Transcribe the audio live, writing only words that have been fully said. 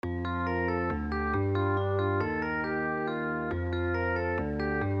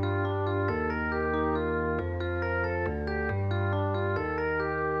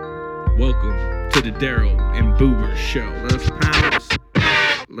Welcome to the Daryl and Boober Show. Let's pounce.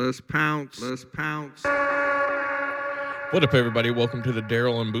 Let's pounce. Let's pounce. What up, everybody? Welcome to the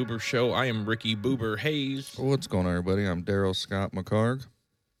Daryl and Boober Show. I am Ricky Boober Hays. What's going on, everybody? I'm Daryl Scott McHargue.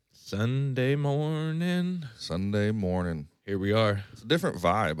 Sunday morning. Here we are. It's a different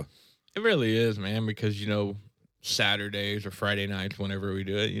vibe. It really is, man, because, Saturdays or Friday nights, whenever we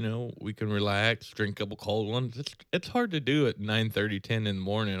do it, we can relax, drink a couple cold ones. It's hard to do at 9:30, 10 in the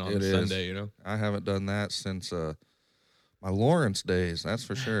morning on a Sunday, I haven't done that since my Lawrence days, that's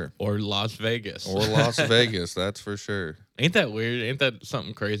for sure. Or Las Vegas. That's for sure. Ain't that weird? Ain't that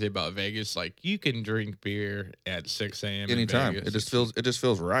something crazy about Vegas? Like, you can drink beer at 6 a.m. Anytime. It just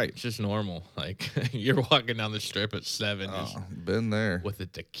feels right. It's just normal. Like, you're walking down the strip at 7. Been there. With a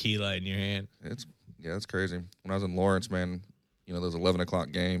tequila in your hand. It's crazy. When I was in Lawrence, man, those 11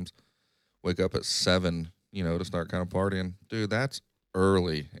 o'clock games, wake up at 7, to start kind of partying. Dude, that's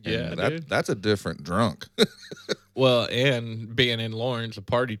early. And that's a different drunk. Well, and being in Lawrence, a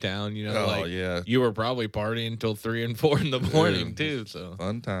party town, you were probably partying until 3 and 4 in the morning, too. So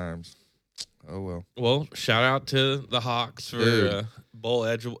fun times. Oh, well. Well, shout out to the Hawks for bowl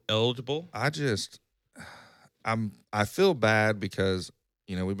eligible. I feel bad because,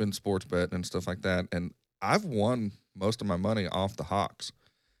 we've been sports betting and stuff like that, and I've won most of my money off the Hawks.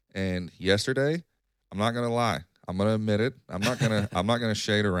 And yesterday, I'm not going to lie. I'm going to admit it. I'm not going to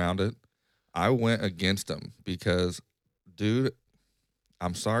shade around it. I went against them because, dude,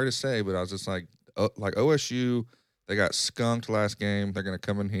 I'm sorry to say, but I was just like OSU, they got skunked last game. They're going to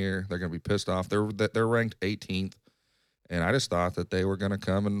come in here. They're going to be pissed off. They're ranked 18th, and I just thought that they were going to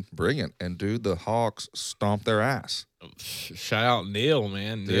come and bring it. And, dude, the Hawks stomped their ass. Shout out Neil,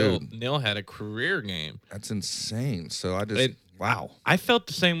 man. Neil had a career game. That's insane. So wow. I felt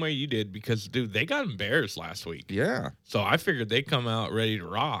the same way you did because, dude, they got embarrassed last week. Yeah. So I figured they'd come out ready to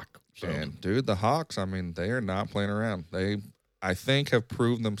rock. So. And, dude, the Hawks, they are not playing around. They, I think, have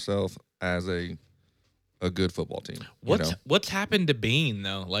proven themselves as a good football team. What's happened to Bean,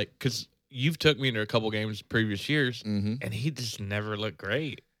 though? Like, because you've took me to a couple games previous years, and he just never looked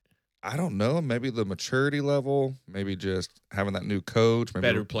great. I don't know. Maybe the maturity level, maybe just having that new coach. Maybe,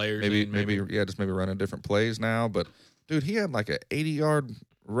 better players. Maybe running different plays now. But, dude, he had like an 80-yard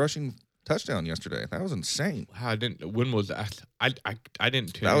rushing touchdown yesterday. That was insane. Wow, when was that? I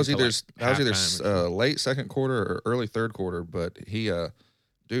didn't tune. That was either late second quarter or early third quarter. But he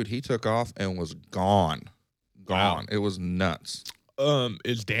took off and was gone. Wow. It was nuts.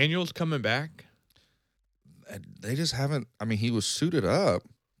 Is Daniels coming back? They just haven't. He was suited up,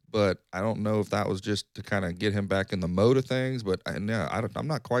 but I don't know if that was just to kind of get him back in the mode of things. But I'm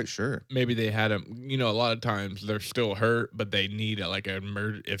not quite sure. Maybe they had him. A lot of times they're still hurt, but they need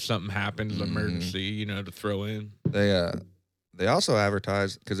if something happens, emergency, to throw in. They also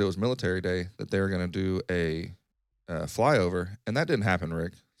advertised, because it was military day, that they were going to do a flyover, and that didn't happen,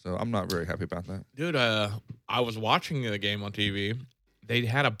 Rick. So I'm not very happy about that. Dude, I was watching the game on TV. They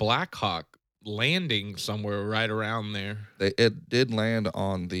had a Black Hawk landing somewhere right around there. It did land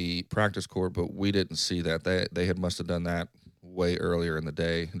on the practice court, but we didn't see that. They must have done that way earlier in the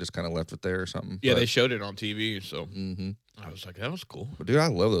day and just kind of left it there or something. Yeah, they showed it on TV, so I was like, that was cool. But dude, I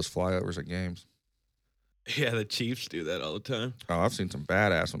love those flyovers at games. Yeah, the Chiefs do that all the time. Oh, I've seen some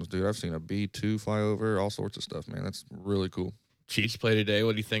badass ones, dude. I've seen a B-2 flyover, all sorts of stuff, man. That's really cool. Chiefs play today.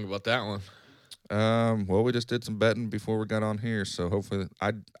 What do you think about that one? Well, we just did some betting before we got on here, so hopefully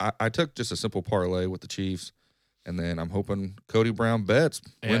I took just a simple parlay with the Chiefs, and then I'm hoping Cody Brown bets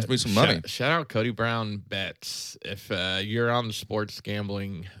wins me some money. Shout out Cody Brown bets. If you're on the sports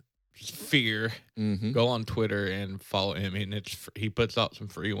gambling sphere, go on Twitter and follow him. And he puts out some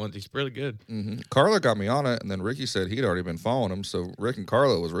free ones. He's really good. Carla got me on it, and then Ricky said he'd already been following him, so Rick and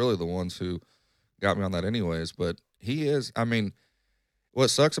Carla was really the ones who got me on that anyways. But he is, what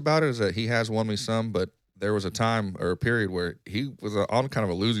sucks about it is that he has won me some, but there was a time or a period where he was on kind of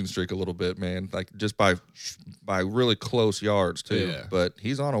a losing streak a little bit, man, like just by really close yards too. Yeah. But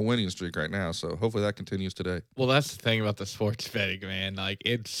he's on a winning streak right now, so hopefully that continues today. Well, that's the thing about the sports betting, man. Like,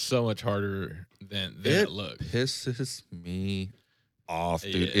 it's so much harder than it looks. Pisses me off,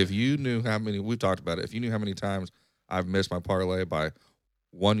 dude. Yeah. If you knew we've talked about it, if you knew how many times I've missed my parlay by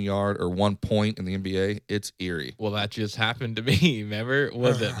 1 yard or 1 point in the NBA, it's eerie. Well, that just happened to me. Remember?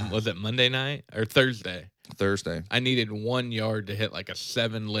 Was it Monday night or Thursday? Thursday. I needed 1 yard to hit like a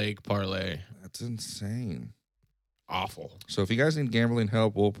 7-leg parlay. That's insane. Awful. So if you guys need gambling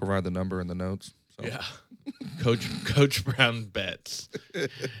help, we'll provide the number in the notes. So. Yeah. Coach Brown bets.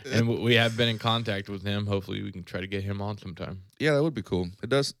 And we have been in contact with him. Hopefully we can try to get him on sometime. Yeah, that would be cool. It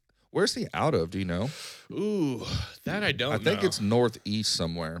does. Where's he out of? Do you know? Ooh, that I don't know. I think it's northeast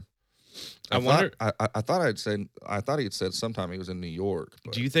somewhere. I wonder. I thought he had said sometime he was in New York.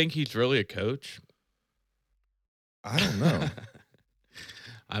 But Do you think he's really a coach? I don't know.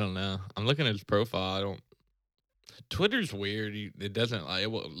 I don't know. I'm looking at his profile. I don't. Twitter's weird. It doesn't like a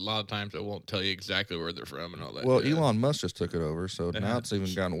lot of times it won't tell you exactly where they're from and all that. Well, jazz. Elon Musk just took it over, so now it's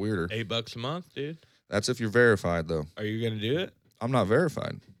even gotten weirder. $8 a month, dude. That's if you're verified, though. Are you gonna do it? I'm not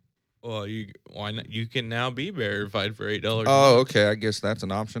verified. Well, why not? You can now be verified for $8. Oh, okay. I guess that's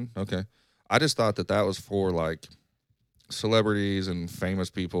an option. Okay. I just thought that was for like celebrities and famous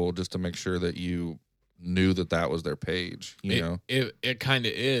people, just to make sure that you knew that was their page. You know, it kind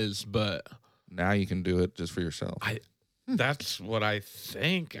of is, but now you can do it just for yourself. That's what I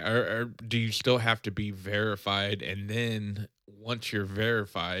think. Or do you still have to be verified, and then once you're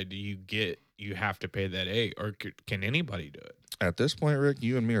verified, you have to pay that $8, or can anybody do it? At this point, Rick,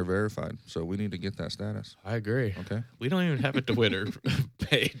 you and me are verified, so we need to get that status. I agree. Okay. We don't even have a Twitter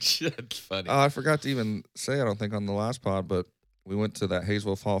page. That's funny. I forgot to even say, I don't think on the last pod, but we went to that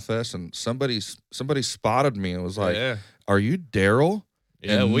Hayesville Fall Fest, and somebody spotted me and was like, "Are you Daryl?"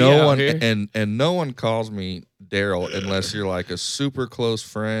 Yeah, and no one here. And no one calls me Daryl unless you're like a super close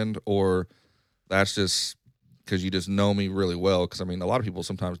friend, or that's just because you just know me really well. Because I mean, a lot of people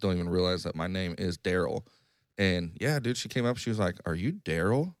sometimes don't even realize that my name is Daryl. And yeah, dude, she came up. She was like, "Are you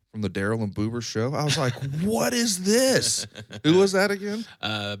Daryl from the Daryl and Boober show?" I was like, "What is this? Who was that again?"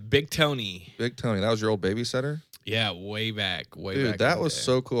 Big Tony. Big Tony. That was your old babysitter? Yeah, way back. Dude, that was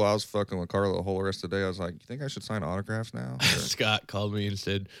so cool. I was fucking with Carla the whole rest of the day. I was like, "You think I should sign autographs now?" Scott called me and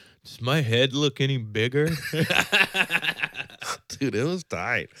said, "Does my head look any bigger?" Dude, it was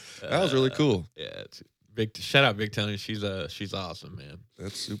tight. That was really cool. Yeah, shout out Big Tony. She's awesome, man.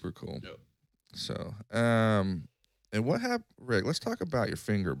 That's super cool. Yep. So, and what happened, Rick? Let's talk about your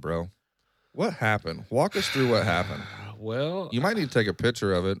finger, bro. What happened? Walk us through what happened. Well, you might need to take a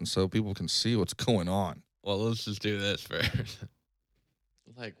picture of it, and so people can see what's going on. Well, let's just do this first.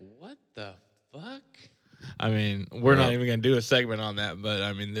 Like, what the fuck? I mean, we're not even going to do a segment on that, but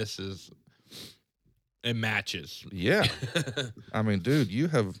I mean, it matches. Yeah. I mean, dude, you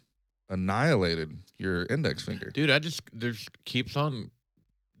have annihilated your index finger. Dude, there's keeps on,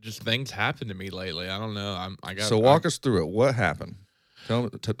 just things happen to me lately. I don't know. So walk us through it. What happened? Tell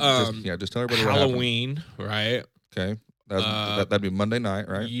just tell everybody Halloween, what happened. Right? Okay. That'd be Monday night,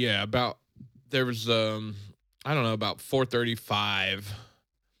 right? Yeah, there was I don't know, about 4:35,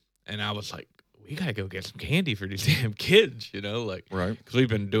 and I was like, we gotta go get some candy for these damn kids, like, right? Because we've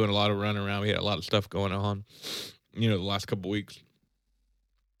been doing a lot of running around. We had a lot of stuff going on, the last couple weeks.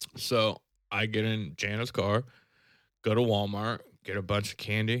 So I get in Jana's car, go to Walmart, get a bunch of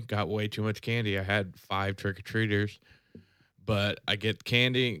candy. Got way too much candy. I had 5 trick-or-treaters, but I get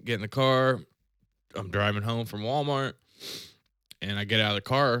candy, get in the car. I'm driving home from Walmart, and I get out of the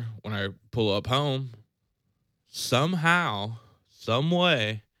car. When I pull up home, somehow, some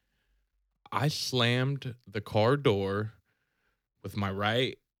way, I slammed the car door with my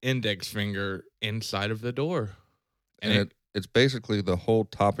right index finger inside of the door. And it's basically the whole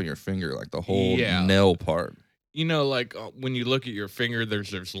top of your finger, like the whole nail part. Like when you look at your finger,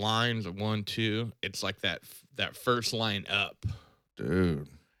 there's lines of 1, 2. It's like that first line up. Dude.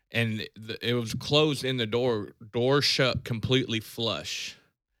 And it was closed in the door shut completely flush.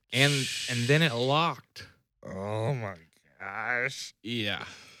 And then it locked. Oh my gosh. Yeah.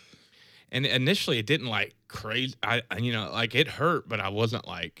 And initially it didn't like crazy. Like it hurt, but I wasn't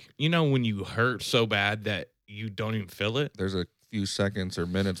like, when you hurt so bad that you don't even feel it. There's a few seconds or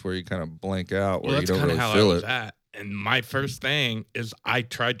minutes where you kind of blank out, where you don't really how feel I was it. At. And my first thing is I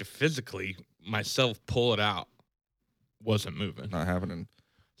tried to physically myself pull it out. Wasn't moving. Not happening.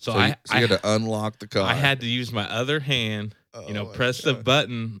 So you had to unlock the car. I had to use my other hand, press the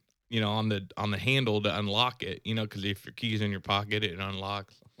button, on the handle to unlock it, because if your key's in your pocket, it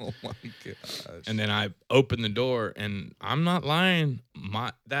unlocks. Oh my gosh. And then I opened the door, and I'm not lying,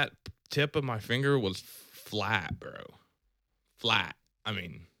 that tip of my finger was flat, bro. Flat. I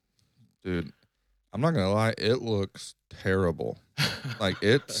mean, dude, I'm not gonna lie, it looks terrible. Like,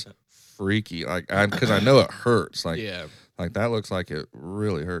 it's freaky. Like, because I know it hurts. Like, yeah. Like, that looks like it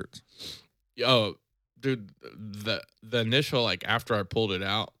really hurts. Oh, dude, the initial, like, after I pulled it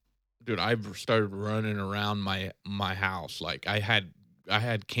out, dude, I started running around my house. Like, I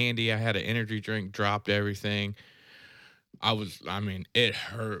had candy, I had an energy drink, dropped everything. It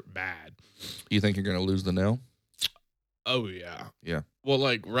hurt bad. You think you're gonna lose the nail? Oh yeah. Yeah. Well,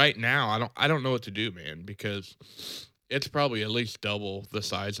 like right now, I don't know what to do, man, because it's probably at least double the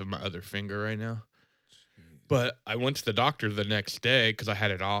size of my other finger right now. But I went to the doctor the next day because I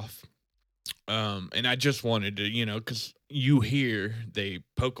had it off. And I just wanted to, because, you hear they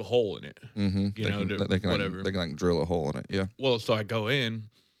poke a hole in it. Mm-hmm. You know, They can whatever. They can like drill a hole in it. Yeah. Well, so I go in,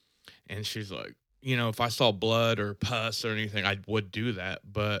 and she's like, you know, if I saw blood or pus or anything, I would do that,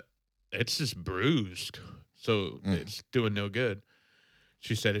 but it's just bruised, so it's doing no good.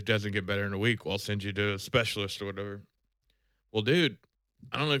 She said it doesn't get better in a week. Well, I'll send you to a specialist or whatever. Well, dude,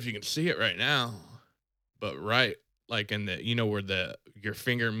 I don't know if you can see it right now, but right, like in the, you know, where your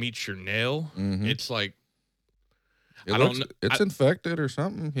finger meets your nail, it's like, I don't know. It's infected or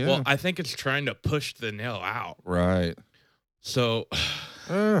something. Yeah. Well, I think it's trying to push the nail out. Right. So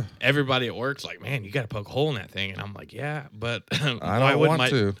everybody at work's like, man, you got to poke a hole in that thing. And I'm like, yeah, but why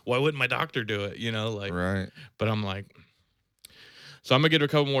wouldn't my doctor do it? You know, like, right. But I'm like, so I'm going to get a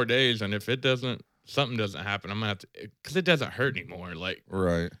couple more days. And if something doesn't happen, I'm going to have to, because it doesn't hurt anymore. Like,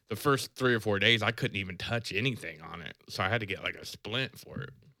 right. The first 3 or 4 days, I couldn't even touch anything on it. So I had to get like a splint for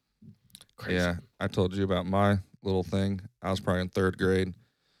it. Crazy. Yeah. I told you about my little thing. I was probably in 3rd grade.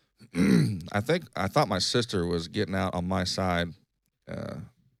 I thought my sister was getting out on my side,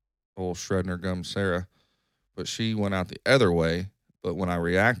 old Shredner Gum Sarah, but she went out the other way. But when I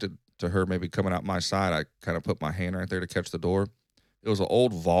reacted to her maybe coming out my side, I kind of put my hand right there to catch the door. It was an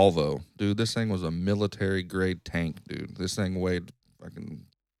old Volvo, dude. This thing was a military grade tank, dude. This thing weighed fucking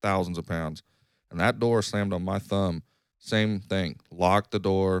thousands of pounds, and that door slammed on my thumb. Same thing. Locked the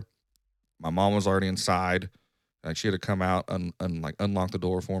door. My mom was already inside. Like, she had to come out and like unlock the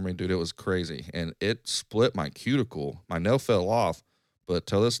door for me, dude. It was crazy, and it split my cuticle. My nail fell off, but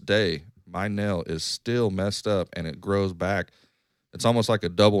till this day, my nail is still messed up, and it grows back. It's almost like a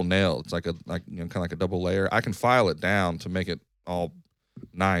double nail. It's like kind of like a double layer. I can file it down to make it all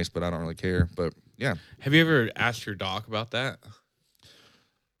nice, but I don't really care. But yeah. Have you ever asked your doc about that?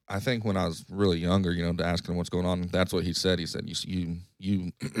 I think when I was really younger, to ask him what's going on, that's what he said. He said you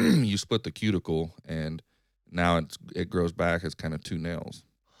you split the cuticle, and now it grows back as kind of 2 nails.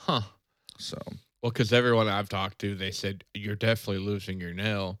 Huh. So. Well, because everyone I've talked to, they said you're definitely losing your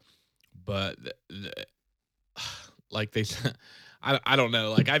nail, but like they said, I don't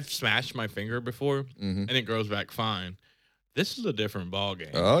know. Like, I've smashed my finger before, and it grows back fine. This is a different ball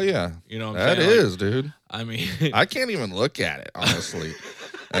game. Oh yeah, you know what I'm saying? That is, dude. I mean, I can't even look at it, honestly.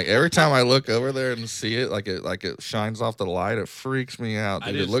 Like, every time I look over there and see it, like it shines off the light, it freaks me out,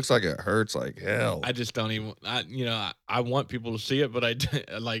 dude. It looks like it hurts like hell. I just don't even. I want people to see it, but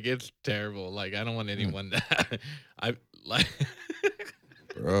it's terrible. Like, I don't want anyone to.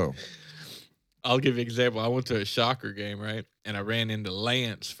 Bro. I'll give you an example. I went to a Shocker game, right, and I ran into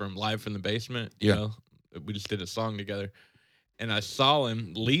Lance from Live from the Basement. You know, we just did a song together, and I saw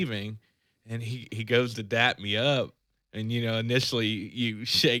him leaving, and he goes to dap me up. And, initially you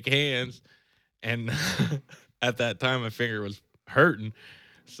shake hands, and at that time my finger was hurting.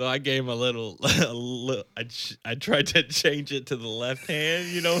 So I gave him a little I tried to change it to the left hand,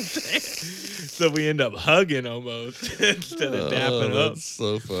 you know what I'm saying? So we end up hugging almost instead of dapping up. That's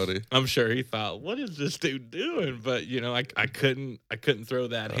so funny. I'm sure he thought, what is this dude doing? But, I couldn't throw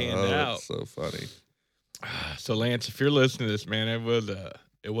that hand out. That's so funny. So Lance, if you're listening to this, man, it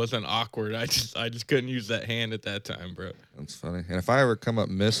wasn't awkward. I just couldn't use that hand at that time, bro. That's funny. And if I ever come up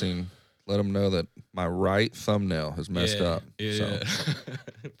missing, let them know that my right thumbnail is messed up. Yeah. So.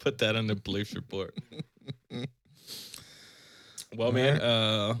 Put that on the police report. Well, man,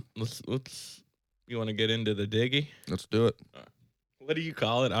 let's. You want to get into the diggy? Let's do it. What do you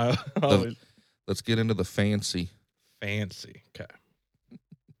call it? Let's get into the fancy. Fancy. Okay.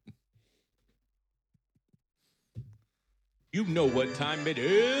 You know what time it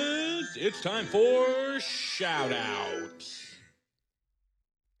is. It's time for shout-outs.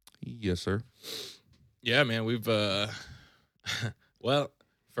 Yes, sir. Yeah, man, we've well,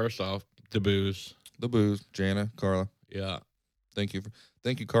 first off, the booze. Jana, Carla. Yeah. Thank you,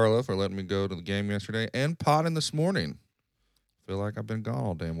 Carla, for letting me go to the game yesterday and potting this morning. Feel like I've been gone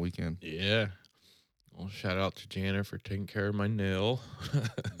all damn weekend. Yeah. Well, shout out to Jana for taking care of my nail.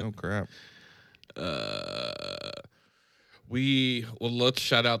 No crap. Let's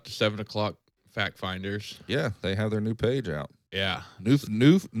shout out to 7 o'clock Fact Finders. Yeah, they have their new page out. Yeah, new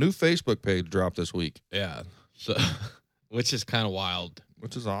Facebook page dropped this week. Yeah, so which is kind of wild,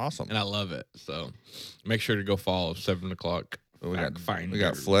 which is awesome, and I love it. So make sure to go follow 7 o'clock. We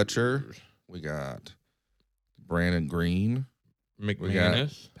got Fletcher, we got Brandon Green, McManus, we got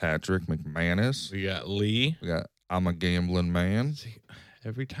Patrick McManus, we got Lee, we got I'm a Gambling Man. See,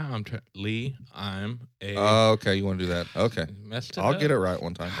 every time Lee, I'm a. Oh, okay. You want to do that? Okay. Messed it I'll up. get it right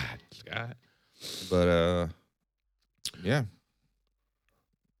one time. God, Scott. But yeah.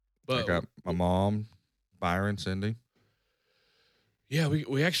 But I got my mom, Byron, Cindy. Yeah,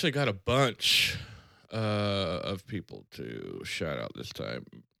 we actually got a bunch of people to shout out this time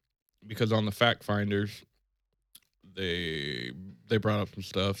because on the fact finders they brought up some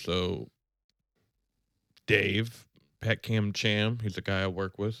stuff. So Dave, Pet Cam Cham, he's the guy I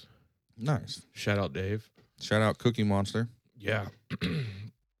work with. Nice. Shout out Dave. Shout out Cookie Monster. Yeah.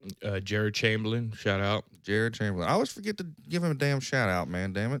 Jared Chamberlain, shout out. Jared Chamberlain. I always forget to give him a damn shout out,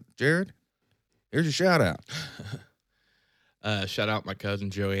 man. Damn it. Jared, here's your shout out. Shout out my cousin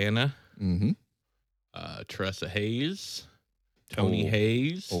Joanna. Mm-hmm. Teresa Hayes. Tony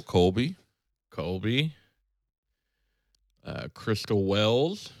Hayes. Old Colby. Crystal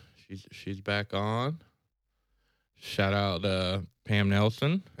Wells. She's back on. Shout out Pam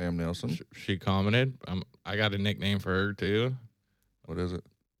Nelson. Pam Nelson. She commented. I got a nickname for her too. What is it?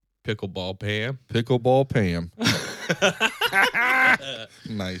 Pickleball Pam. Pickleball Pam.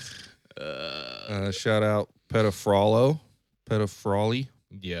 Nice. Shout out Petafrolli.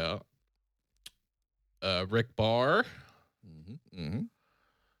 Yeah. Rick Barr. Mm-hmm.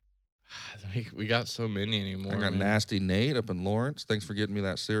 We got so many anymore. I got Nasty Nate up in Lawrence. Thanks for getting me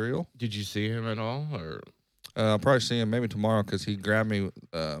that cereal. Did you see him at all? Or I'll probably see him maybe tomorrow because he grabbed me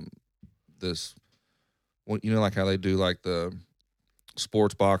this. You know, like how they do like the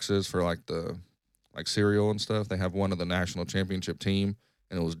sports boxes for like the cereal and stuff. They have one of the national championship team,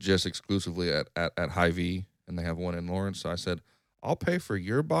 and it was just exclusively at Hy-Vee, and they have one in Lawrence. So I said, I'll pay for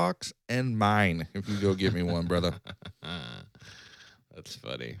your box and mine if you go get me one, brother. That's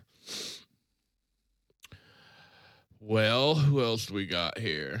funny. Well, who else we got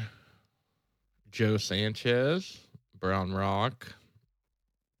here? Joe Sanchez, Brown Rock.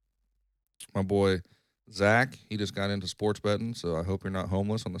 My boy Zach, he just got into sports betting, so I hope you're not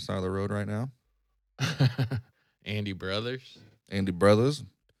homeless on the side of the road right now. Andy Brothers.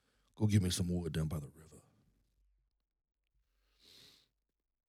 Go get me some wood down by the river.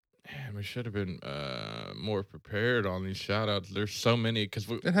 Man, we should have been more prepared on these shout outs. There's so many because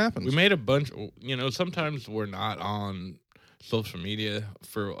It happens. we made a bunch. You know, sometimes we're not on social media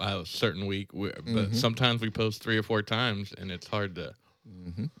for a certain week, but sometimes we post 3 or 4 times, and it's hard to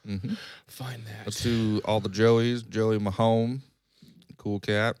find that. Let's do all the Joeys. Joey Mahone, cool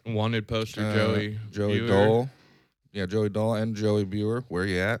cat. Wanted poster Joey Bueller. Dole. Yeah, Joey Dole and Joey Bueller. Where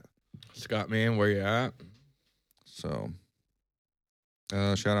you at? Scott, man, where you at? So,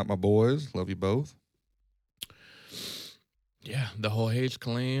 shout out my boys. Love you both. Yeah, the whole Hays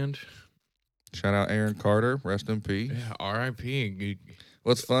clan. Shout out Aaron Carter. Rest in peace. Yeah, R.I.P.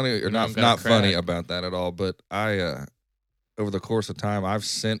 What's funny, or not funny about that at all, but I, over the course of time, I've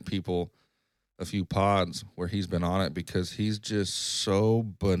sent people a few pods where he's been on it because he's just so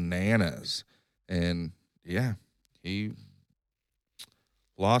bananas. And, yeah, he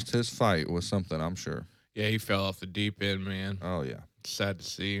lost his fight with something, I'm sure. Yeah, he fell off the deep end, man. Oh, yeah. Sad to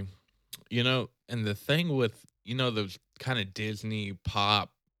see. You know, and the thing with, you know, those kind of Disney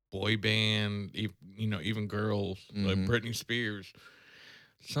pop boy band, you know, even girls like Britney Spears,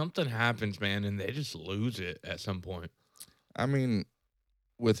 something happens, man, and they just lose it at some point. I mean,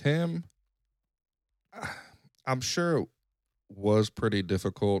 with him, I'm sure it was pretty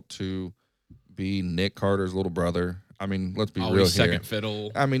difficult to be Nick Carter's little brother. I mean, let's be real here. Second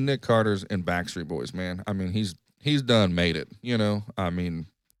fiddle. I mean, Nick Carter's in Backstreet Boys, man. I mean, he's done made it, you know. I mean,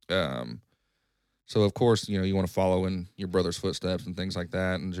 so of course, you know, you want to follow in your brother's footsteps and things like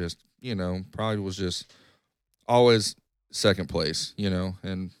that, and just, you know, probably was just always second place, you know.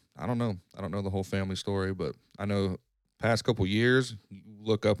 And I don't know the whole family story, but I know past couple years, you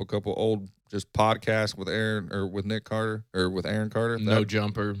look up a couple old just podcasts with Nick Carter or with Aaron Carter. No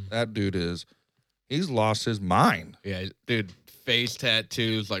Jumper. That dude he's lost his mind. Yeah, dude, face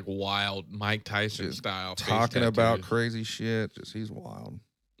tattoos like wild, Mike Tyson just style. Talking about crazy shit. Just he's wild.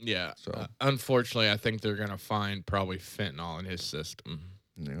 Yeah. So unfortunately, I think they're gonna find probably fentanyl in his system.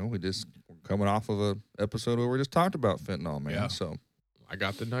 You know, we're coming off of a episode where we just talked about fentanyl, man. Yeah. So I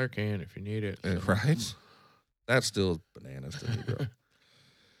got the Narcan if you need it. So. Right? That's still bananas to me, bro.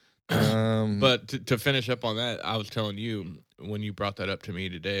 But to finish up on that, I was telling you when you brought that up to me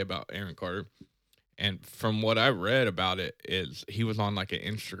today about Aaron Carter, and from what I read about it is he was on like an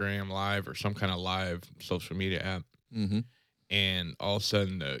Instagram live or some kind of live social media app, and all of a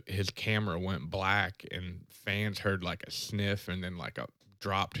sudden his camera went black, and fans heard like a sniff and then like a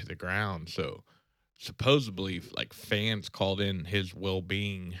drop to the ground. So supposedly, like fans called in his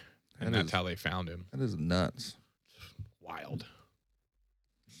well-being, and that's how they found him. That is nuts. Wild.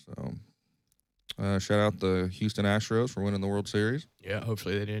 So, shout out the Houston Astros for winning the World Series. Yeah,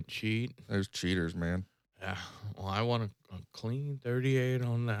 hopefully they didn't cheat. There's cheaters, man. Yeah, well, I want a clean 38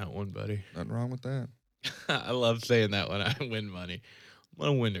 on that one, buddy. Nothing wrong with that. I love saying that when I win money. I'm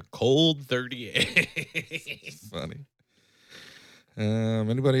gonna win a cold 38. Funny.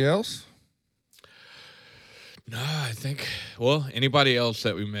 Anybody else? No, I think. Well, anybody else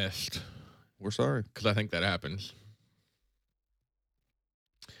that we missed? We're sorry. Because I think that happens.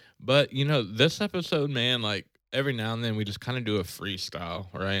 But this episode, man, like every now and then we just kind of do a freestyle,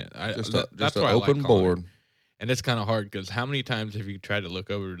 right? Just an open board. And it's kind of hard because how many times have you tried to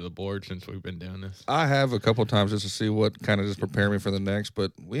look over to the board since we've been doing this? I have a couple times just to see what kind of just prepare me for the next,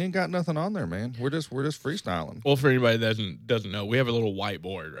 but we ain't got nothing on there, man. We're just freestyling. Well, for anybody that doesn't know, we have a little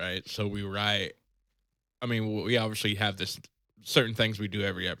whiteboard, right? So we write. I mean, we obviously have this certain things we do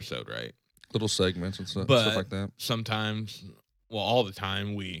every episode, right? Little segments and stuff like that. Sometimes, well, all the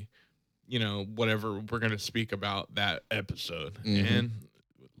time, we, whatever we're going to speak about that episode. Mm-hmm. And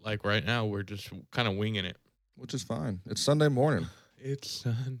like right now, we're just kind of winging it. Which is fine. It's Sunday morning. It's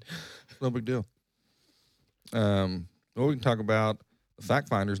Sunday. No big deal. Well, we can talk about the Fact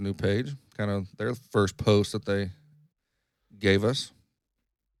Finder's new page, kind of their first post that they gave us.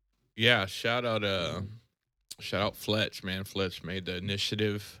 Yeah, shout out Fletch, man. Fletch made the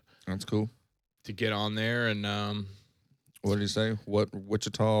initiative. That's cool. To get on there and what did he say? What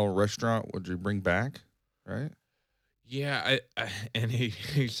Wichita restaurant would you bring back? Right? Yeah, and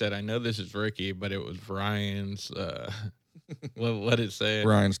he said, I know this is Ricky, but it was Ryan's. What did it say?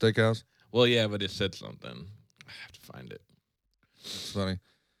 Ryan's Steakhouse. Well, yeah, but it said something. I have to find it. It's funny.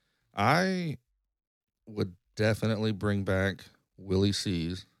 I would definitely bring back Willie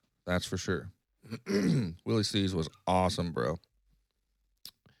C's. That's for sure. Willie C's was awesome, bro.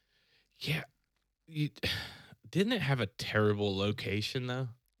 Yeah, didn't it have a terrible location though?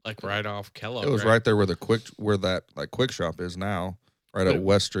 Like right off Kellogg. It was right there where that quick shop is now, right at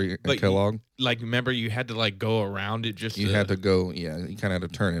West Street and Kellogg. Remember you had to like go around it just. You had to go, yeah. You kind of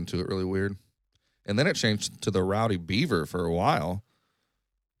had to turn into it really weird, and then it changed to the Rowdy Beaver for a while.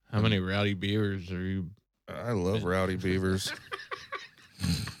 How many Rowdy Beavers are you? I love Rowdy Beavers.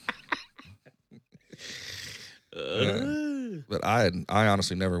 But I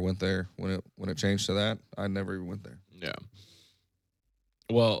honestly never went there when it changed to that. I never even went there. Yeah.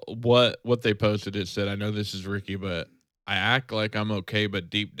 Well, what they posted, it said, I know this is Ricky, but I act like I'm okay, but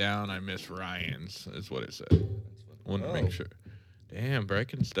deep down I miss Ryan's, is what it said. I wanted to make sure. Damn,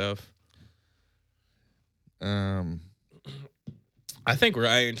 breaking stuff. I think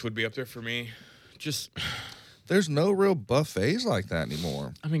Ryan's would be up there for me. Just there's no real buffets like that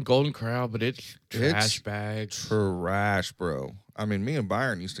anymore. I mean, Golden Corral, but it's trash bags. Trash, bro. I mean, me and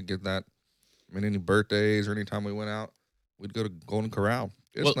Byron used to get that. I mean, any birthdays or any time we went out, we'd go to Golden Corral.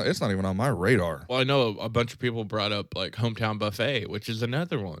 It's not even on my radar. Well, I know a bunch of people brought up like Hometown Buffet, which is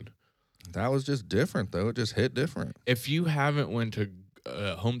another one. That was just different, though. It just hit different. If you haven't went to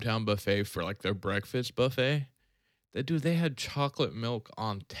Hometown Buffet for like their breakfast buffet, they had chocolate milk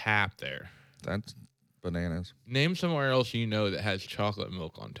on tap there. That's bananas. Name somewhere else that has chocolate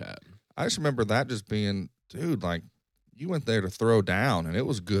milk on tap. I just remember that just being, dude, like you went there to throw down, and it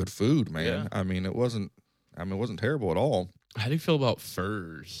was good food, man. Yeah. I mean, it wasn't terrible at all. How do you feel about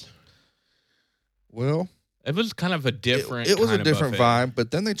Furs? Well, it was kind of a different. It was a different vibe,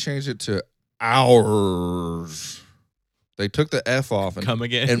 but then they changed it to ours. They took the F off and come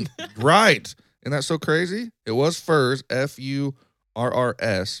again. And right, and that's so crazy. It was Furs,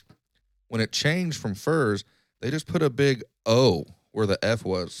 Furrs. When it changed from Furs, they just put a big O where the F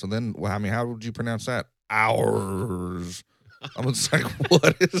was. So then, I mean, how would you pronounce that? Ours. I was like,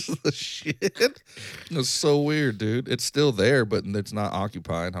 what is the shit? It's so weird, dude. It's still there, but it's not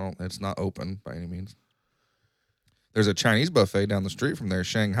occupied. It's not open by any means. There's a Chinese buffet down the street from there,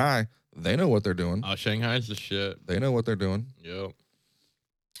 Shanghai. They know what they're doing. Oh, Shanghai's the shit. They know what they're doing. Yep.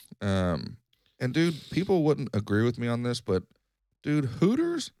 And dude, people wouldn't agree with me on this, but dude,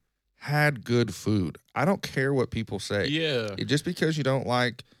 Hooters had good food. I don't care what people say. Yeah. Just because you don't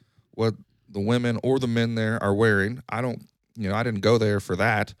like what the women or the men there are wearing, I didn't go there for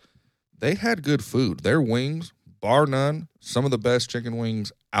that. They had good food. Their wings, bar none, some of the best chicken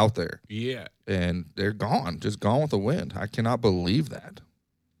wings out there. Yeah. And they're gone, just gone with the wind. I cannot believe that.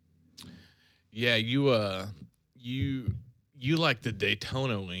 Yeah, you like the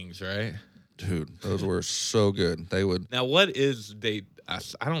Daytona wings, right? Dude, those were so good. They would. Now, what is I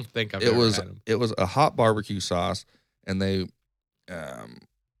don't think I've ever had them. It was a hot barbecue sauce, and they,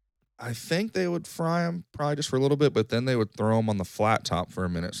 I think they would fry them probably just for a little bit, but then they would throw them on the flat top for a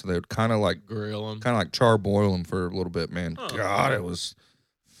minute. So they would kind of like grill them, kind of like charboil them for a little bit, man. Huh. God, it was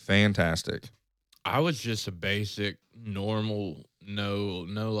fantastic. I was just a basic, normal, no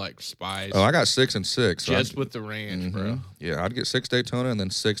like spice. Oh, I got 6 and 6. So just with the ranch, bro. Yeah, I'd get 6 Daytona and then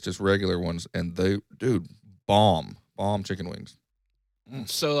 6 just regular ones. And they, dude, bomb chicken wings.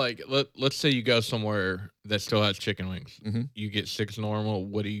 So like let's say you go somewhere that still has chicken wings. Mhm. You get 6 normal.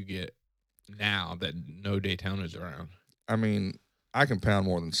 What do you get now that no Daytona's around? I mean, I can pound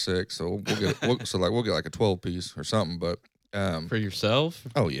more than 6, so we'll get like a 12 piece or something. But For yourself?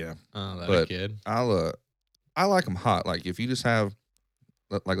 oh yeah, Oh, that a but kid. I like them hot. Like if you just have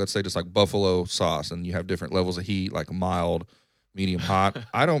like let's say just like buffalo sauce, and you have different levels of heat, like mild, medium, hot.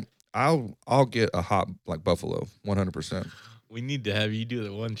 I'll get a hot like buffalo, 100%. We need to have you do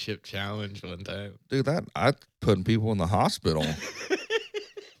the one chip challenge one time. Dude, that I putting people in the hospital.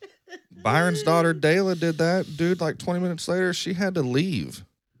 Byron's daughter Dayla did that. Dude, like 20 minutes later, she had to leave.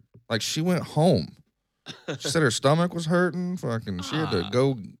 Like she went home. She said her stomach was hurting. Fucking, she had to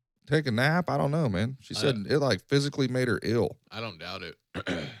go take a nap. I don't know, man. She said it like physically made her ill. I don't doubt it.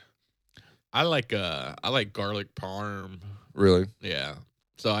 I like garlic parm. Really? Yeah.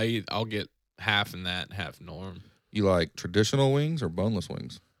 So I'll get half in that, half norm. You like traditional wings or boneless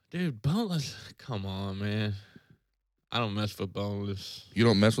wings? Dude, boneless. Come on, man. I don't mess with boneless. You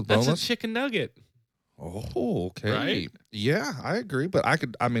don't mess with boneless? That's a chicken nugget. Oh, okay. Right? Yeah, I agree. But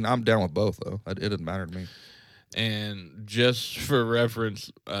I'm down with both though. It doesn't matter to me. And just for reference,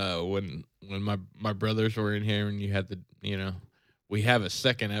 when my brothers were in here and you had we have a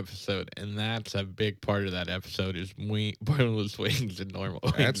second episode, and that's a big part of that episode is boneless wings and normal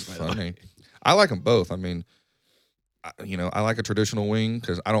wings. That's funny. I like them both. I mean, I like a traditional wing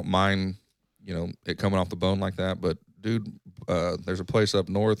because I don't mind, it coming off the bone like that. But dude, there's a place up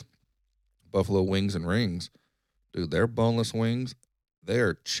north, Buffalo Wings and Rings. Dude, their boneless wings, they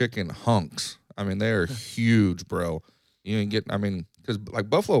are chicken hunks. I mean, they are huge, bro. You ain't getting. I mean, because like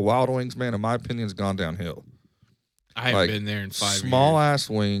Buffalo Wild Wings, man, in my opinion, has gone downhill. I haven't been there in 5 years. Small ass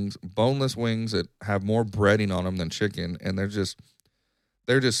wings, boneless wings that have more breading on them than chicken, and they're just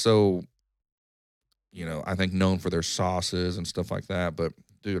so, I think known for their sauces and stuff like that. But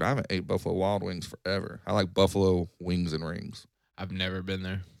dude, I haven't ate Buffalo Wild Wings forever. I like Buffalo Wings and Rings. I've never been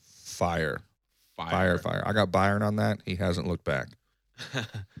there. Fire. I got Byron on that. He hasn't looked back.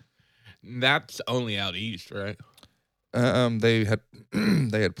 That's only out east, right? They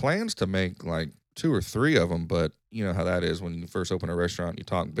had plans to make like 2 or 3 of them, but you know how that is when you first open a restaurant. You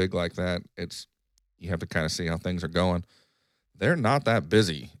talk big like that. You have to kind of see how things are going. They're not that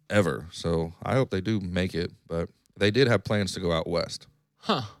busy ever, so I hope they do make it. But they did have plans to go out west.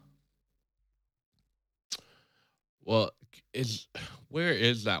 Huh. Well, where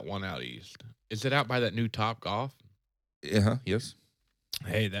is that one out east? Is it out by that new Top Golf? Yeah. Yes.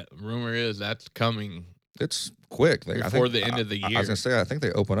 Hey, that rumor is that's coming. It's quick. Before the end of the year. I was gonna say I think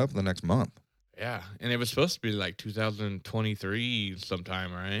they open up in the next month. Yeah, and it was supposed to be like 2023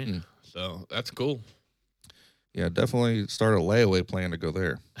 sometime, right? So that's cool. Yeah, definitely start a layaway plan to go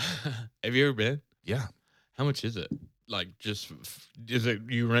there. Have you ever been? Yeah. How much is it? Like, is it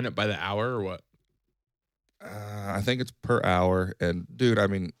you rent it by the hour or what? I think it's per hour. And dude, I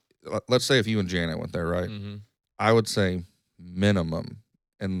mean, let's say if you and Janet went there, right? Mm-hmm. I would say minimum,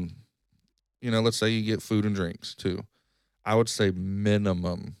 and let's say you get food and drinks too. I would say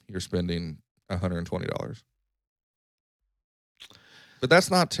minimum you're spending $120. But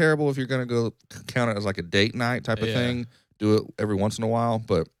that's not terrible if you're going to go count it as like a date night type of thing. Do it every once in a while.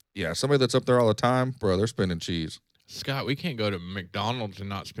 But yeah, somebody that's up there all the time, bro, they're spending cheese. Scott, we can't go to McDonald's and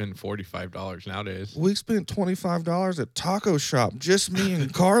not spend $45 nowadays. We spent $25 at Taco Shop, just me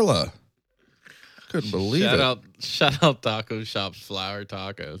and Carla. Couldn't believe it. Shout out Taco Shop's flour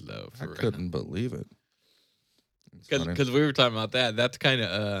tacos though. I couldn't believe it. Because we were talking about that. That's kind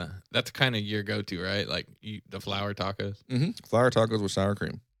of your go-to, right? Like the flour tacos. Mm-hmm. Flour tacos with sour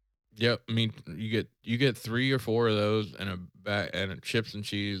cream. Yep. I mean, you get 3 or 4 of those and a chips and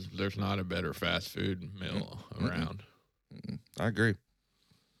cheese. There's not a better fast food meal around. I agree.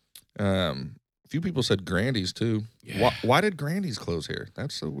 A few people said Grandy's too. Yeah. Why did Grandy's close here?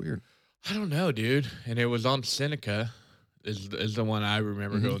 That's so weird. I don't know, dude. And it was on Seneca. Is the one I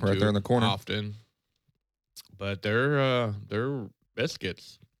remember going right to there in the corner often. But they're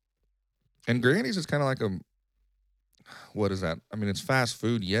biscuits. And Grandy's is kind of like what is that? I mean, it's fast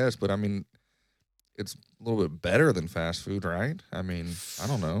food, yes, but I mean, it's a little bit better than fast food, right? I mean, I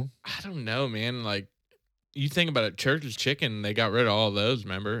don't know. I don't know, man. Like, you think about it, Church's Chicken, they got rid of all of those,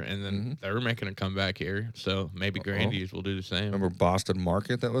 remember? And then they were making a comeback here. So maybe Grandy's will do the same. Remember Boston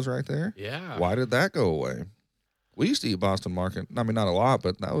Market that was right there? Yeah. Why did that go away? We used to eat Boston Market. I mean, not a lot,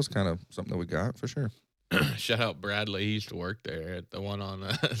 but that was kind of something that we got for sure. Shout out Bradley. He used to work there at the one on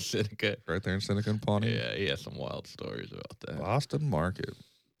Seneca. Right there in Seneca and Pawnee? Yeah, he has some wild stories about that. Boston Market.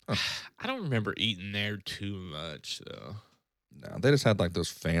 Huh. I don't remember eating there too much, though. No, they just had like those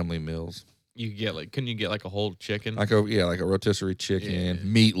family meals. couldn't you get like a whole chicken? like a rotisserie chicken, Yeah.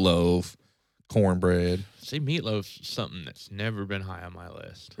 meatloaf, cornbread. See, meatloaf's something that's never been high on my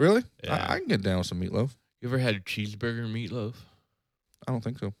list. Really? Yeah. I can get down with some meatloaf. You ever had a cheeseburger meatloaf? I don't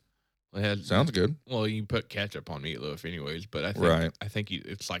think so. It has, Sounds good. Well, you put ketchup on meatloaf anyways, but I think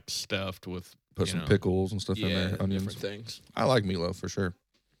it's like stuffed with Put some pickles and stuff in yeah, there, onions. different things. I like meatloaf for sure.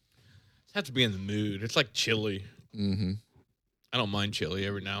 It has to be in the mood. It's like chili. Mm-hmm. I don't mind chili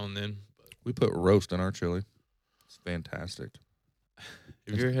every now and then. But We put roast in our chili. It's fantastic.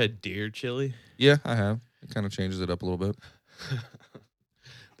 have you ever had deer chili? Yeah, I have. It kind of changes it up a little bit.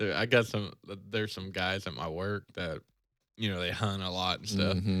 There's some guys at my work that, they hunt a lot and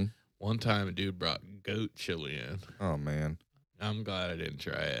stuff. Mm-hmm. One time a dude brought goat chili in. Oh, man. I'm glad I didn't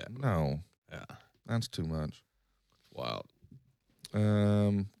try it. No. Yeah. That's too much. It's wild.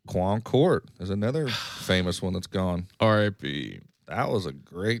 Quan Court is another famous one that's gone. R.I.P. That was a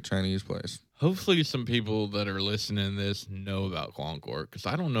great Chinese place. Hopefully some people that are listening to this know about Concord, because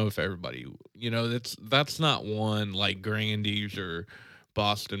I don't know if everybody, that's not one like Grandy's or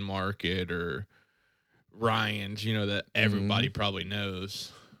Boston Market or Ryan's, that everybody probably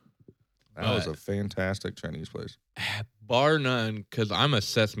knows. That was a fantastic Chinese place. Bar none, because I'm a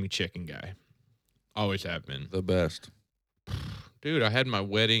sesame chicken guy. Always have been. The best. Dude, I had my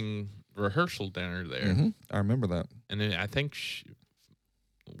wedding rehearsal dinner there. I remember that. And then I think,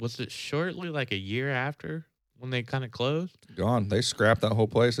 was it shortly like a year after when they kind of closed? Gone. They scrapped that whole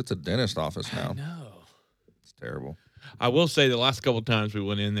place. It's a dentist office now. No. It's terrible. I will say the last couple of times we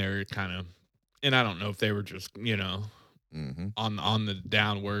went in there, kind of, and I don't know if they were just, on the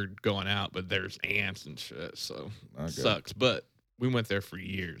downward going out, but there's ants and shit, so it sucks. But we went there for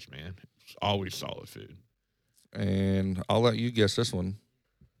years, man. It's always solid food. And I'll let you guess this one.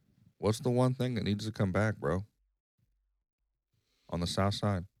 What's the one thing that needs to come back, bro? On the south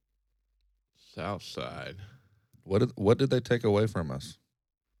side. South side. What did they take away from us?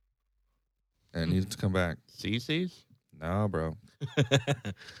 And it needs to come back. CC's? No, bro.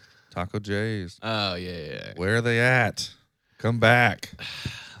 Taco J's. Oh, yeah. Where are they at? Come back.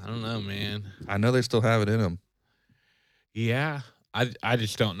 I don't know, man. I know they still have it in them. Yeah. I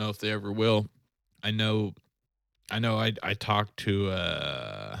just don't know if they ever will. I know I talked to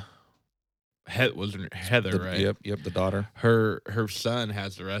Heather, right? Yep, the daughter. Her son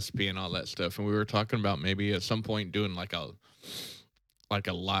has the recipe and all that stuff, and we were talking about maybe at some point doing like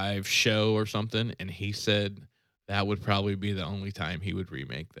a live show or something, and he said that would probably be the only time he would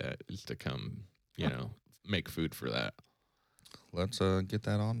remake that, is to come, make food for that. Let's get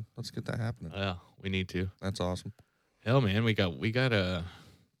that on. Let's get that happening. Yeah, we need to. That's awesome. Hell, man, we got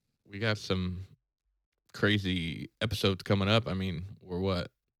some crazy episodes coming up. I mean, we're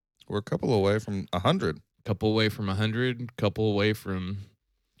what? We're a couple away from 100. Couple away from 100. Couple away from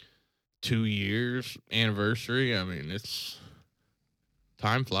 2 years anniversary. I mean,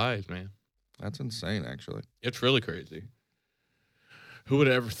 time flies, man. That's insane, actually. It's really crazy. Who would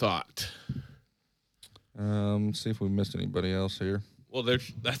have ever thought? See if we missed anybody else here. Well,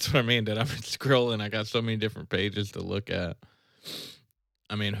 that's what I mean. That I've been scrolling. I got so many different pages to look at.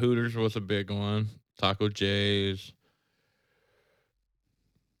 I mean, Hooters was a big one. Taco J's.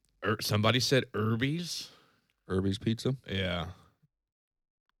 Somebody said Irby's. Irby's Pizza. Yeah.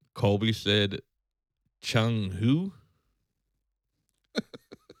 Colby said Chung Hu.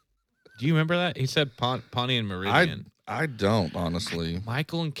 Do you remember that? He said Pawnee and Meridian. I don't, honestly.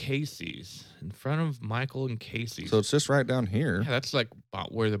 Michael and Casey's. In front of Michael and Casey's. So it's just right down here. Yeah, that's like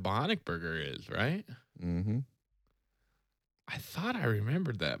where the Bionic Burger is, right? Mm-hmm. I thought I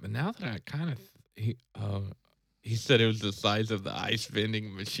remembered that, but now that I kind of... He said it was the size of the ice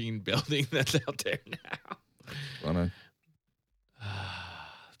vending machine building that's out there now. Funny.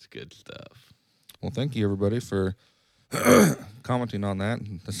 That's good stuff. Well, thank you everybody for commenting on that.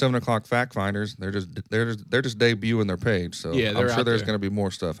 The 7:00 Fact Finders, they're just debuting their page, so yeah, I'm sure there's going to be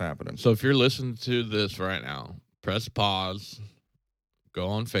more stuff happening. So if you're listening to this right now, press pause, go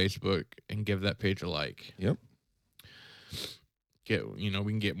on Facebook, and give that page a like. Yep. We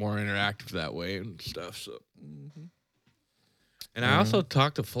can get more interactive that way and stuff. So, and I also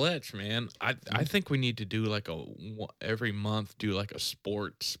talked to Fletch, man. I think we need to do every month do like a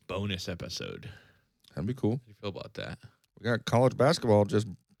sports bonus episode. That'd be cool. How do you feel about that? We got college basketball just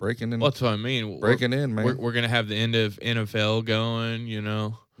breaking in. Well, that's what I mean. Breaking in, man. We're gonna have the end of NFL going.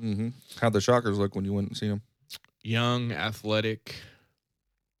 Mm-hmm. How'd the Shockers look when you went and see them? Young, athletic,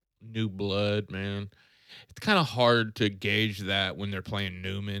 new blood, man. It's kind of hard to gauge that when they're playing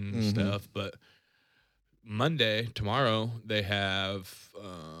Newman and stuff, but tomorrow, they have,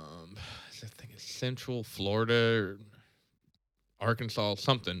 I think it's Central Florida or Arkansas,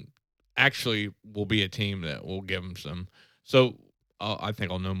 something. actually will be a team that will give them some. So I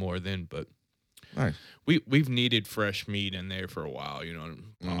think I'll know more then. But Nice. we've needed fresh meat in there for a while.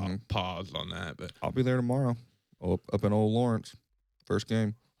 Mhm. Pause on that. But I'll be there tomorrow. Up in Old Lawrence, first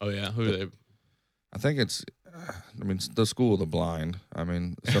game. oh yeah, who are they? I think it's. It's the School of the Blind. I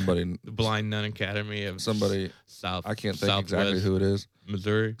mean, somebody. The Blind Nun Academy of Somebody. South. I can't think exactly Southwest who it is.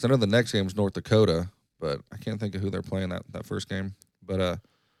 Missouri. 'Cause I know the next game is North Dakota, but I can't think of who they're playing that first game. But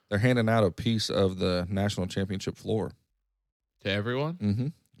they're handing out a piece of the national championship floor. To everyone? Mm-hmm.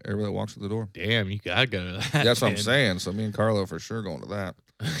 Everybody that walks through the door. Damn, you gotta go to that. That's what I'm man. saying. So me and Carlo for sure going to that.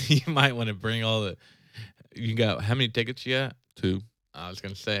 You might want to bring all the. You got how many tickets you got? 2. I was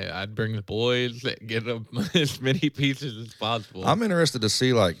gonna say I'd bring the boys, get them as many pieces as possible. I'm interested to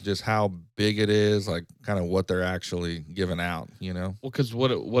see like just how big it is, like kind of what they're actually giving out. Well, because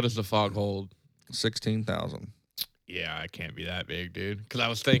what does the fog hold? 16,000. Yeah, it can't be that big, dude. Because I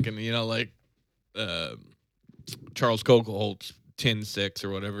was thinking, like Charles Coco holds 10-6 or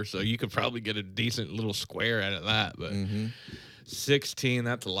whatever, so you could probably get a decent little square out of that. But 16,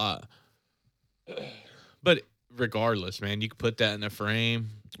 that's a lot. But regardless, man, you could put that in a frame.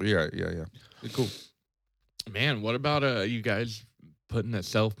 Yeah. Cool. Man, what about you guys putting a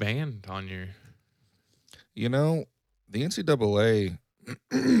self-band on your... The NCAA,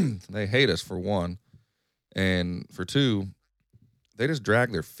 they hate us for one, and for two, they just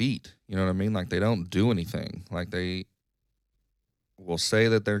drag their feet. You know what I mean? Like they don't do anything. Like they will say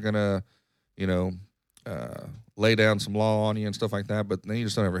that they're gonna, lay down some law on you and stuff like that, but then you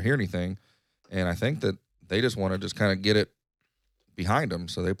just don't ever hear anything. And I think that they just want to just kind of get it behind them,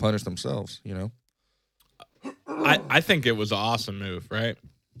 so they punish themselves. I think it was an awesome move, right?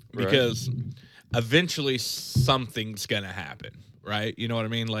 Because eventually something's going to happen, right? You know what I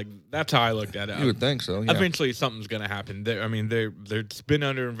mean? Like, that's how I looked at it. You would think so, yeah. Eventually something's going to happen. It's been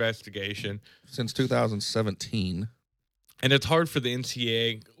under investigation. Since 2017. And it's hard for the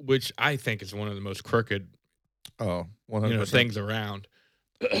NCAA, which I think is one of the most crooked 100%. things around.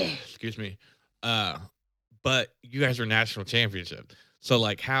 Excuse me. But you guys are national championship. So,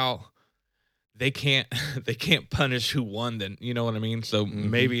 like, how... They can't punish who won then, you know what I mean? So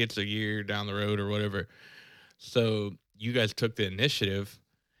maybe it's a year down the road or whatever. So you guys took the initiative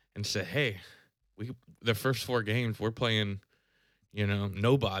and said, hey, the first 4 games we're playing,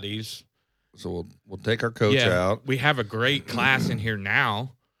 nobodies. So we'll take our coach out. We have a great class in here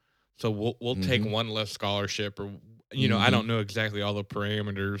now. So we'll take one less scholarship or I don't know exactly all the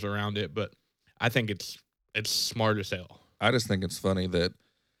parameters around it, but I think it's smart as hell. I just think it's funny that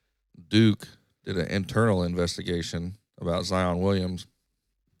Duke did an internal investigation about Zion Williams.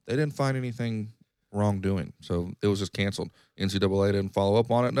 They didn't find anything wrongdoing, so it was just canceled. NCAA didn't follow up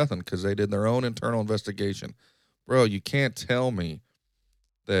on it, nothing, because they did their own internal investigation. Bro, you can't tell me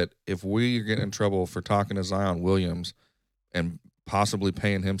that if we get in trouble for talking to Zion Williams and possibly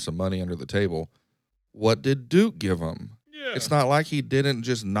paying him some money under the table, what did Duke give him? Yeah. It's not like he didn't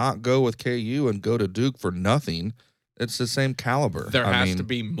just not go with KU and go to Duke for nothing. It's the same caliber. There has to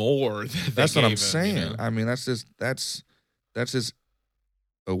be more. That's what I'm saying. I mean, that's just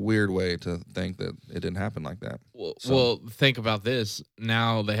a weird way to think that it didn't happen like that. Well, think about this.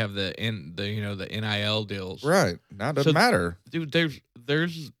 Now they have the NIL deals. Right. Now it doesn't matter. Dude,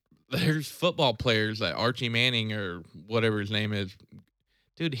 there's football players like Archie Manning or whatever his name is.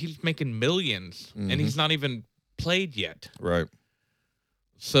 Dude, he's making millions and he's not even played yet. Right.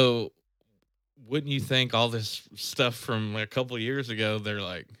 So wouldn't you think all this stuff from a couple of years ago, they're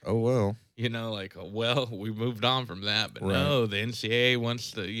like, oh, well. We moved on from that. But no, the NCAA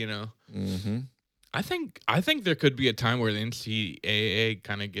wants to, I think there could be a time where the NCAA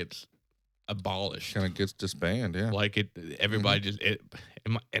kind of gets abolished. Kind of gets disbanded, yeah. Like everybody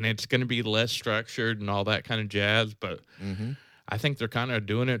and it's going to be less structured and all that kind of jazz. But I think they're kind of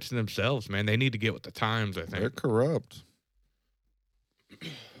doing it to themselves, man. They need to get with the times, I think. They're corrupt.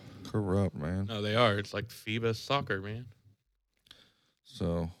 Corrupt, man. No, they are. It's like FIBA soccer, man.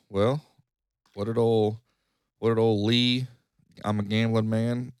 So, well, what did old Lee, I'm a gambling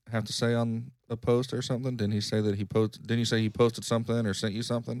man, have to say on a post or something? Didn't he say that didn't you say he posted something or sent you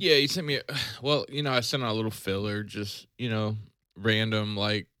something? Yeah, he sent me I sent out a little filler, just, random,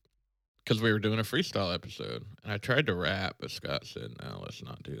 like, because we were doing a freestyle episode. And I tried to rap, but Scott said, no, let's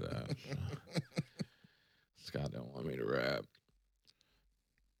not do that. Scott don't want me to rap.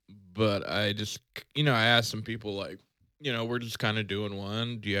 But I just, I asked some people, like, we're just kind of doing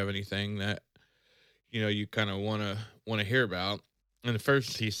one. Do you have anything that, you kind of want to hear about? And at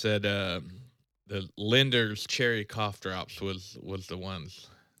first he said the Linder's cherry cough drops was the ones.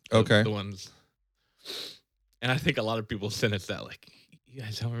 Okay. The ones. And I think a lot of people sent us that, like, You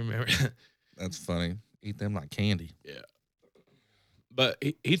guys don't remember? That's funny. Eat them like candy. Yeah. But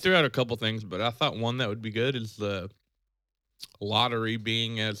he threw out a couple things, but I thought one that would be good is the lottery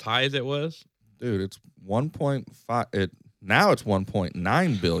being as high as it was. Dude, it's 1.5. Now it's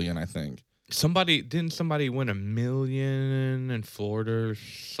 1.9 billion, I think. Somebody win $1 million in Florida or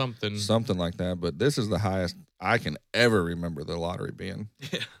something? Something like that. But this is the highest I can ever remember the lottery being.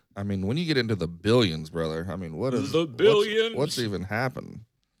 Yeah. I mean, when you get into the billions, brother, I mean, what is the billions? What's even happened?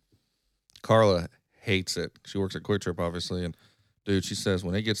 Carla hates it. She works at Quick Trip, obviously, and dude, she says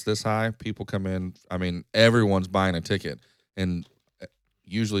when it gets this high, people come in. I mean, everyone's buying a ticket, and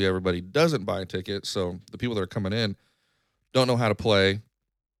usually everybody doesn't buy a ticket. So the people that are coming in don't know how to play.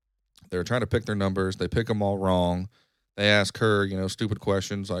 They're trying to pick their numbers. They pick them all wrong. They ask her, stupid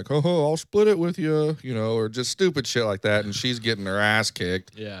questions like, oh, I'll split it with you, or just stupid shit like that. And she's getting her ass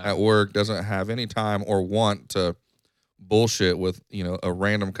kicked at work, doesn't have any time or want to bullshit with, a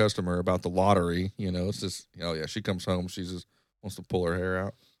random customer about the lottery. It's just, she comes home. She just wants to pull her hair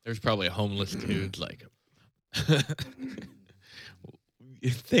out. There's probably a homeless dude like,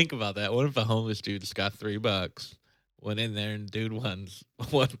 think about that. What if a homeless dude just got $3, went in there and dude won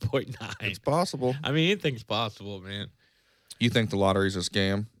 1.9? It's possible. I mean, anything's possible, man. You think the lottery's a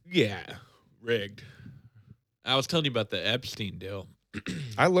scam? Yeah, rigged. I was telling you about the Epstein deal.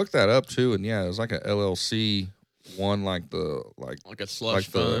 I looked that up too, and yeah, it was like a LLC won like a slush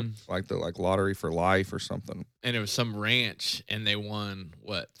fund, like lottery for life or something. And it was some ranch, and they won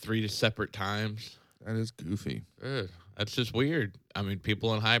 3 separate times. That is goofy. That's just weird. I mean,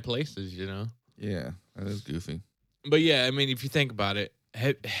 people in high places, Yeah, that is goofy. But yeah, I mean, if you think about it,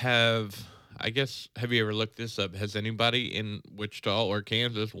 have you ever looked this up? Has anybody in Wichita or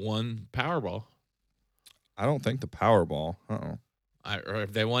Kansas won Powerball? I don't think the Powerball. Or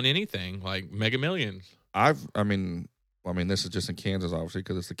have they won anything like Mega Millions? I mean, this is just in Kansas, obviously,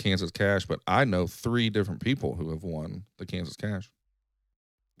 because it's the Kansas Cash. But I know 3 different people who have won the Kansas Cash.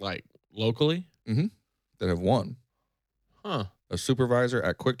 Like locally? Mm-hmm. That have won. Huh. A supervisor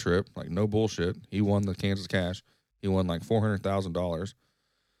at Quick Trip, like no bullshit, he won the Kansas Cash. He won like $400,000.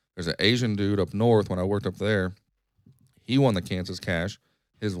 There's an Asian dude up north when I worked up there. He won the Kansas Cash.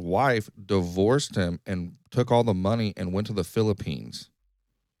 His wife divorced him and took all the money and went to the Philippines.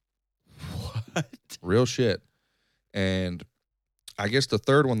 What? Real shit. And I guess the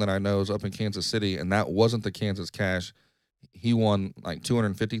third one that I know is up in Kansas City, and that wasn't the Kansas Cash. He won like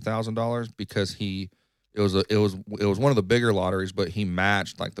 $250,000 because it was one of the bigger lotteries, but he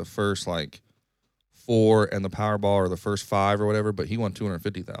matched like the first like 4 and the Powerball or the first 5 or whatever, but he won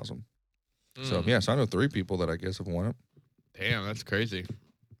 $250,000. So yeah, so I know 3 people that I guess have won it. Damn, that's crazy.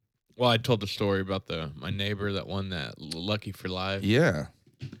 Well, I told the story about my neighbor that won that Lucky for Life. Yeah.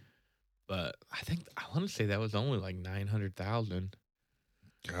 But I want to say that was only like $900,000.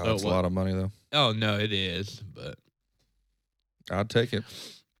 God, that's a lot of money though. Oh no, it is, but I'd take it.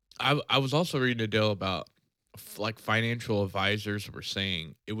 I was also reading a deal about like financial advisors were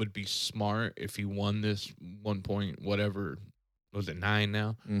saying it would be smart if you won this 1 point whatever, was it 9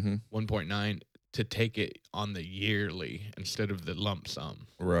 now? Mm-hmm. 1.9 to take it on the yearly instead of the lump sum.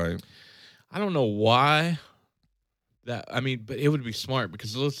 Right. I don't know why but it would be smart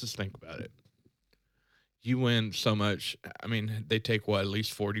because let's just think about it. You win so much. I mean, they take at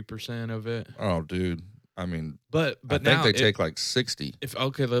least 40% of it. Oh, dude. I mean, but I think they take like 60.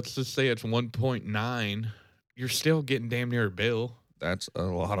 Let's just say it's 1.9. You're still getting damn near a bill. That's a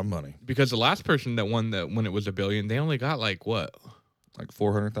lot of money. Because the last person that won when it was $1 billion, they only got like what? Like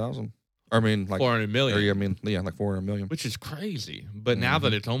 400,000. I mean, like 400 million. Like 400 million. Which is crazy. But now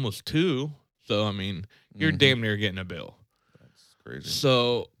that it's almost 2, so I mean, you're damn near getting a bill. That's crazy.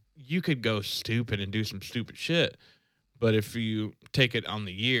 So you could go stupid and do some stupid shit, but if you take it on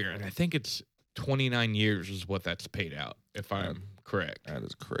the year, and I think it's 29 years is what that's paid out, if I'm correct. That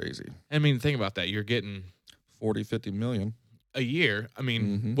is crazy. I mean, think about that. You're getting 40, 50 million a year. I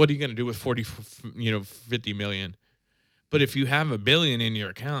mean, what are you going to do with 50 million? But if you have $1 billion in your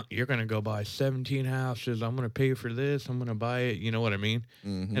account, you're going to go buy 17 houses. I'm going to pay for this. I'm going to buy it. You know what I mean?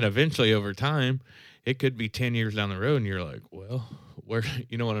 Mm-hmm. And eventually over time, it could be 10 years down the road and you're like, well, where,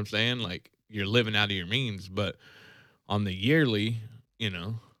 you know what I'm saying? Like you're living out of your means, but on the yearly,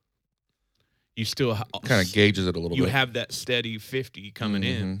 you still kind of gauges it a little bit. You have that steady 50 coming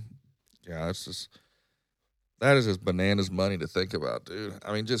in. Yeah, that is just bananas money to think about, dude.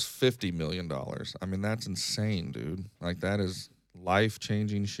 I mean, just $50 million. I mean, that's insane, dude. Like, that is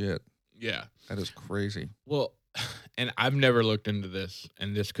life-changing shit. Yeah. That is crazy. Well, and I've never looked into this,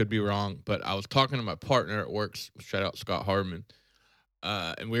 and this could be wrong, but I was talking to my partner at work, shout out Scott Hardman,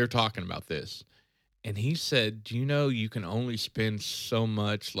 and we were talking about this. And he said, "Do you know you can only spend so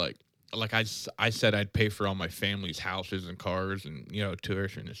much? Like I said, I'd pay for all my family's houses and cars and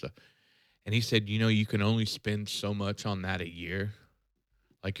tuition and stuff." And he said, you can only spend so much on that a year.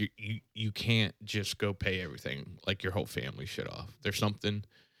 Like you can't just go pay everything like your whole family shit off. There's something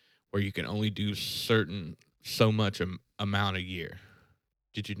where you can only do so much amount a year.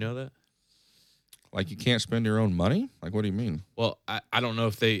 Did you know that? Like you can't spend your own money? Like what do you mean? Well, I don't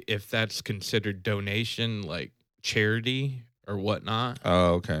know if that's considered donation, like charity or whatnot.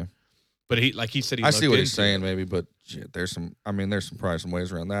 Oh, okay. But he said I see what he's saying, it. maybe, but shit, there's probably some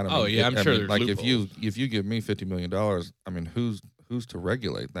ways around that. I'm sure there's like loopholes. if you give me $50 million, I mean, who's to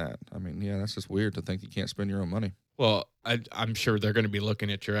regulate that? I mean, yeah, that's just weird to think you can't spend your own money. Well, I'm sure they're going to be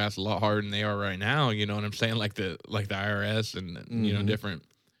looking at your ass a lot harder than they are right now. You know what I'm saying? Like the IRS and different.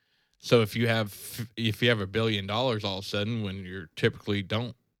 So if you have $1 billion all of a sudden, when you're typically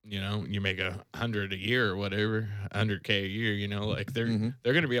don't, you make 100 a year or whatever, 100K a year, like they're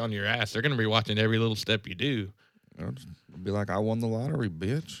going to be on your ass. They're going to be watching every little step you do. It'll be like, I won the lottery,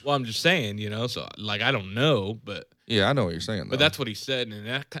 bitch. Well, I'm just saying, so like I don't know, but yeah, I know what you're saying. But that's what he said,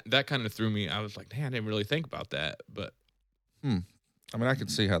 and that kind of threw me. I was like, damn, I didn't really think about that. But I mean, I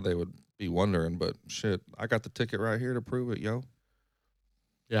could see how they would be wondering, but shit, I got the ticket right here to prove it, yo.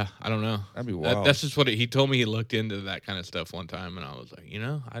 Yeah, I don't know. That'd be wild. That's just what he told me. He looked into that kind of stuff one time, and I was like,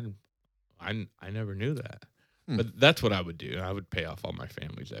 I never knew that. But that's what I would do. I would pay off all my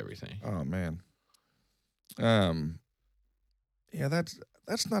family's everything. Oh man. Yeah, that's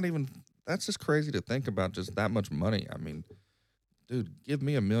not even. That's just crazy to think about. Just that much money. I mean, dude, give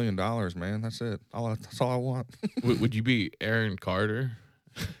me $1 million, man. That's it. That's all I want. Would you be Aaron Carter?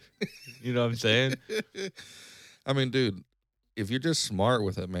 You know what I'm saying? I mean, dude, if you're just smart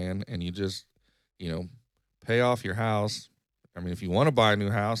with it, man, and you just, pay off your house. I mean, if you want to buy a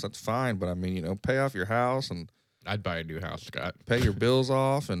new house, that's fine. But I mean, pay off your house and I'd buy a new house, Scott. Pay your bills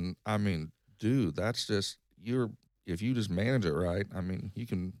off, and I mean, dude, that's just if you just manage it right, I mean, you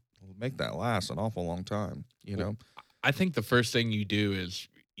can make that last an awful long time. Well, I think the first thing you do is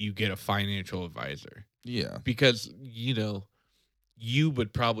you get a financial advisor. Yeah, because you'd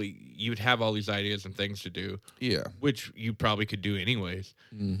have all these ideas and things to do. Yeah. Which you probably could do anyways.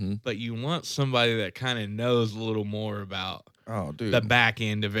 Mm-hmm. But you want somebody that kind of knows a little more about the back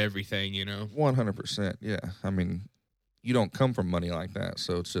end of everything, 100%. Yeah. I mean, you don't come from money like that.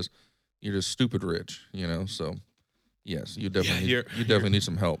 So it's just, you're just stupid rich, So yes, you definitely need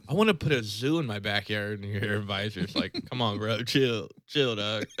some help. I want to put a zoo in my backyard, and your advisor's like, come on, bro, chill,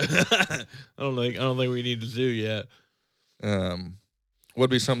 dog. I don't think we need a zoo yet. Would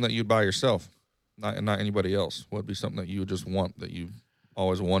be something that you'd buy yourself, not anybody else. Would be something that you would just want, that you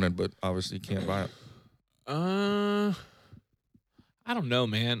always wanted, but obviously you can't buy it. I don't know,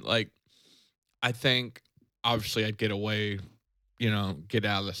 man. Like, I think obviously I'd get away, get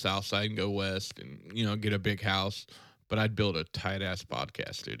out of the South Side and go west, and get a big house. But I'd build a tight ass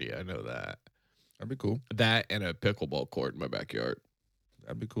podcast studio. I know that. That'd be cool. That and a pickleball court in my backyard.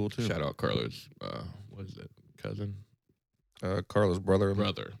 That'd be cool too. Shout out Carlos. What is it? Cousin. Carla's brother-in-law.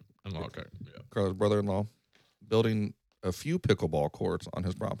 Okay. Yeah. Carla's brother-in-law building a few pickleball courts on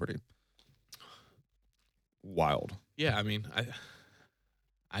his property. Wild. Yeah, I mean,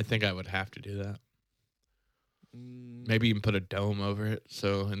 I think I would have to do that. Maybe even put a dome over it.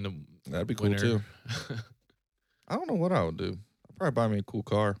 So in the that'd be cool too. I don't know what I would do. I'd probably buy me a cool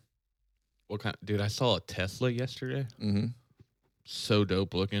car. What kind? Dude, I saw a Tesla yesterday. Mm-hmm. So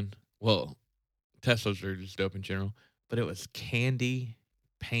dope looking. Well, Teslas are just dope in general. But it was candy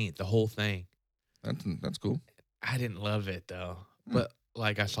paint, the whole thing. That's cool. I didn't love it though. But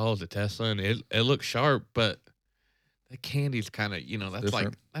like I saw it was a Tesla, and it looked sharp, but the candy's kind of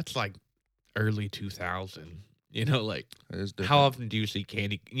that's like early 2000. Like it is how often do you see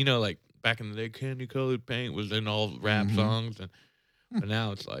candy? Like back in the day, candy colored paint was in all rap songs, and but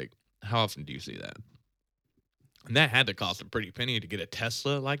now it's like how often do you see that? And that had to cost a pretty penny to get a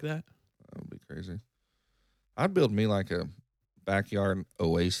Tesla like that. That would be crazy. I'd build me like a backyard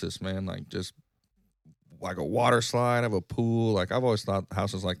oasis, man. Like just like a water slide, have a pool. Like I've always thought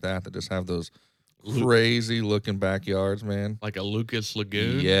houses like that just have those crazy looking backyards, man. Like a Lucas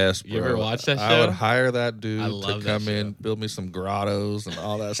Lagoon. Yes, bro. You ever watch that show? I would hire that dude to come in, build me some grottos and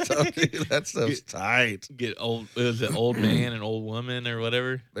all that stuff. Dude, that stuff's tight. Get old. Is it old man and old woman or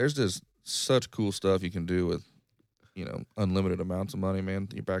whatever? There's just such cool stuff you can do with, unlimited amounts of money, man.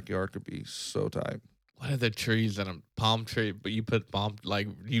 Your backyard could be so tight. What are the trees that I'm palm tree? But you put palm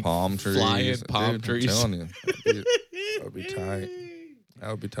trees. Palm trees. I'm telling you, that would be tight.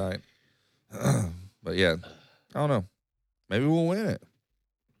 That would be tight. But yeah, I don't know. Maybe we'll win it.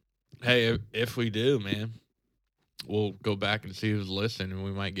 Hey, if we do, man, we'll go back and see who's listening, and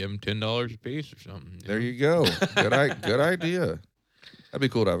we might give them $10 a piece or something. There you go. Good idea. That'd be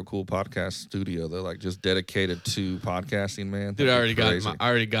cool to have a cool podcast studio though, like just dedicated to podcasting, man. Dude, I That'd be crazy.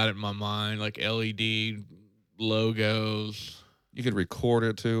 already got it in my mind, like LED logos. You could record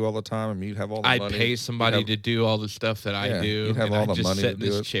it too all the time. I mean, you'd have all the I'd money. pay somebody to do all the stuff that I do. You'd have and all I'd the just money sit to in do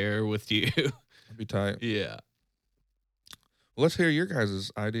this it. chair with you. That'd be tight. Yeah. Well, let's hear your guys'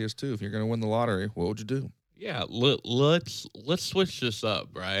 ideas too. If you're going to win the lottery, what would you do? Yeah, let's switch this up,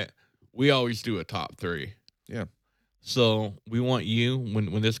 right? We always do a top 3. Yeah. So we want you,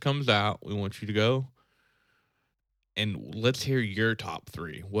 when this comes out, we want you to go and let's hear your top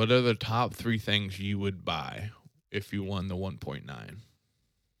 3. What are the top 3 things you would buy if you won the 1.9?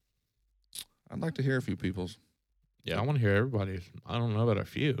 I'd like to hear a few people's. Yeah, I want to hear everybody's. I don't know about a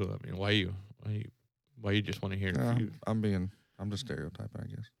few. I mean, why you just want to hear a few? I'm just stereotyping, I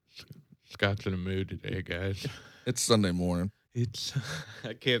guess. Scott's in a mood today, guys. It's Sunday morning.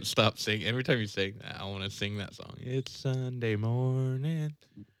 I can't stop singing. Every time you sing that, I want to sing that song. It's Sunday morning.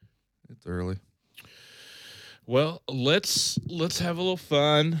 It's early. Well, let's have a little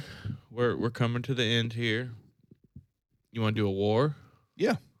fun. We're coming to the end here. You want to do a war?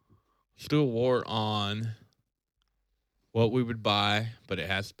 Yeah. Let's do a war on what we would buy, but it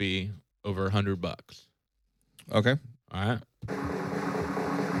has to be over $100. Okay. All right.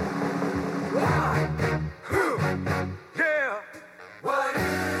 Yeah. What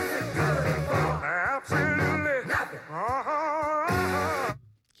is it good for? Absolutely nothing.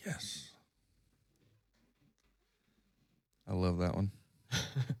 Yes. I love that one.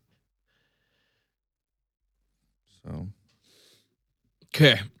 So.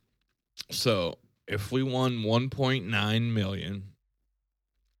 Okay. So if we won 1.9 million,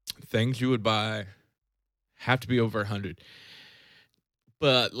 things you would buy have to be over 100.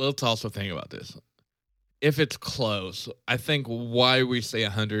 But let's also think about this. If it's close, I think why we say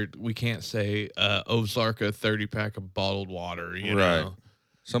 100, we can't say Ozarka 30-pack of bottled water, you know.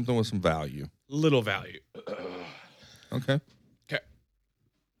 Something with some value. Little value. Okay. Okay.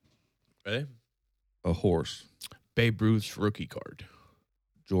 Ready? A horse. Babe Ruth's rookie card.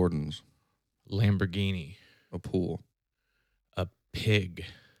 Jordan's. Lamborghini. A pool. A pig.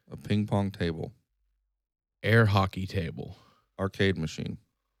 A ping pong table. Air hockey table. Arcade machine.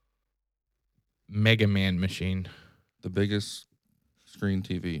 Mega Man machine. The biggest screen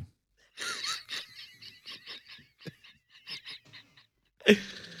TV.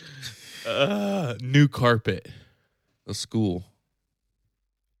 New carpet. A school.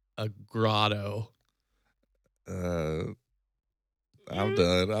 A grotto. I'm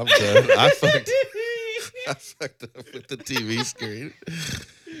done. I fucked up with the TV screen.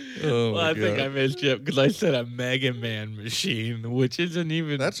 Oh, Well, I think I missed you because I said a Mega Man machine, which isn't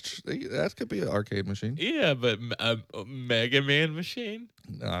even. That could be an arcade machine. Yeah, but a Mega Man machine.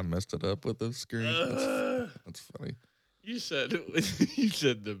 No, I messed it up with the screen. That's funny. You said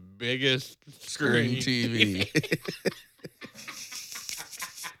the biggest Screen TV.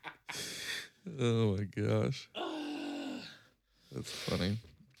 Oh my gosh, that's funny.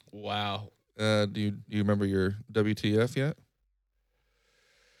 Wow. Do you remember your WTF yet?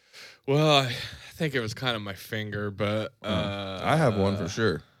 Well, I think it was kind of my finger, but I have one for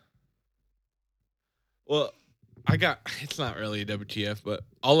sure. Well, it's not really a WTF, but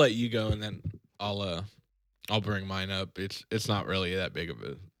I'll let you go and then I'll bring mine up. It's not really that big of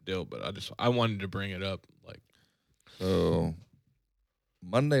a deal, but I wanted to bring it up. Like, So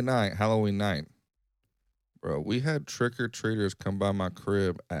Monday night, Halloween night, bro, we had trick-or-treaters come by my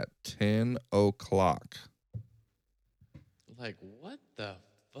crib at 10 o'clock. Like, what the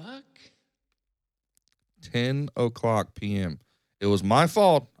fuck? 10 o'clock p.m. It was my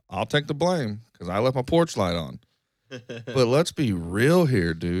fault. I'll take the blame because I left my porch light on. But let's be real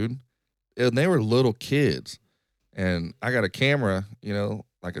here, dude. And they were little kids. And I got a camera,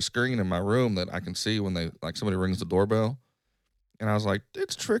 like a screen in my room that I can see when somebody rings the doorbell. And I was like,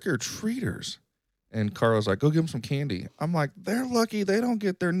 it's trick-or-treaters. And Carla's like, go give them some candy. I'm like, they're lucky they don't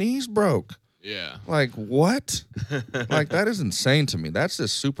get their knees broke. Yeah. Like, what? Like, that is insane to me. That's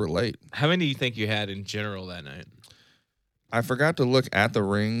just super late. How many do you think you had in general that night? I forgot to look at the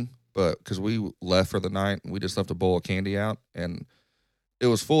ring, but because we left for the night, we just left a bowl of candy out, and it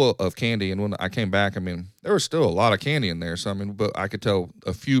was full of candy. And when I came back, there was still a lot of candy in there. So, but I could tell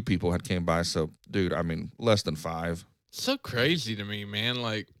a few people had came by. So, dude, less than 5. So crazy to me, man.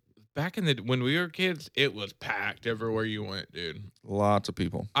 Like, back when we were kids, it was packed everywhere you went, dude. Lots of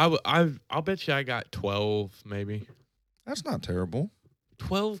people. I'll bet you I got 12, maybe. That's not terrible.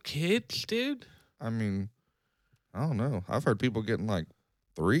 12 kids, dude? I don't know. I've heard people getting like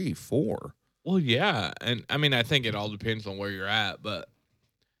 3, 4. Well, yeah. And I mean, I think it all depends on where you're at, but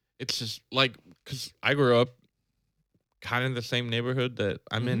it's just like, because I grew up kind of in the same neighborhood that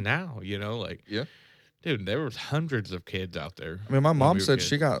I'm in now, you know? Like, Yeah. dude, there was hundreds of kids out there. I mean, my when mom we were said kids.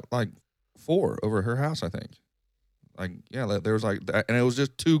 she got like 4 over her house, I think. Like, yeah, there was like, and it was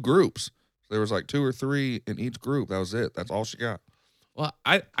just 2 groups. There was like 2 or 3 in each group. That was it. That's all she got. Well,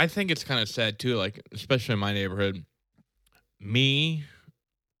 I think it's kind of sad too, like, especially in my neighborhood. Me,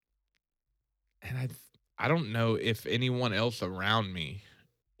 and I don't know if anyone else around me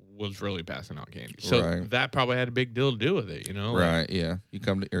was really passing out candy. So Right. that probably had a big deal to do with it, you know? Like, Right, yeah. You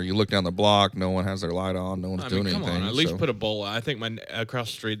come to, or you look down the block, no one has their light on, no one's I doing mean, come anything. on, at least so- put a bowl out. I think across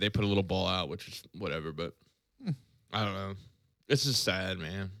the street they put a little bowl out, which is whatever, but I don't know. It's just sad,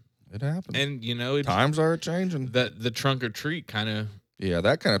 man. It happens. And you know, it's Times are changing. the trunk or treat kind of. Yeah,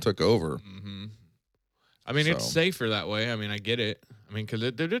 that kind of took over. I mean, it's So- safer that way. I mean, I get it. I mean, because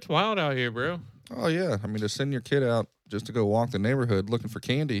it's wild out here, bro. Oh, yeah. I mean, to send your kid out just to go walk the neighborhood looking for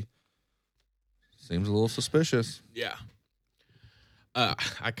candy seems a little suspicious. Yeah.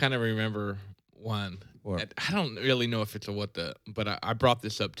 I kind of remember one. What? I don't really know if it's but I brought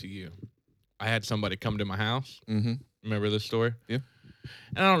this up to you. I had somebody come to my house. Mm-hmm. Remember this story? Yeah.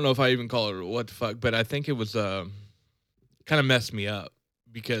 And I don't know if I even call it what the fuck, but I think it was kind of messed me up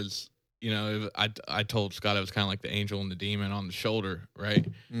because, you know, I told Scott I was kind of like the angel and the demon on the shoulder, right?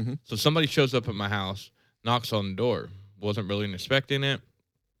 Mm-hmm. So somebody shows up at my house, knocks on the door. Wasn't really expecting it.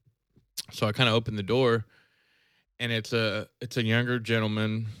 So I kind of opened the door, and it's a younger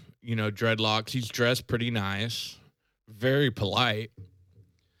gentleman, you know, dreadlocks. He's dressed pretty nice, very polite.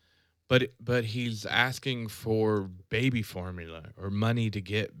 But he's asking for baby formula or money to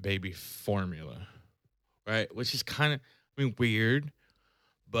get baby formula, right? Which is kind of, I mean, weird,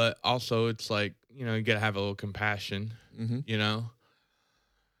 but also it's like, you know, you got to have a little compassion, Mm-hmm. you know?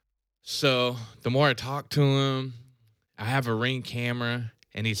 So the more I talk to him, I have a Ring camera,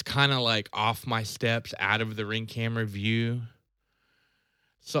 and he's kind of like off my steps, out of the Ring camera view.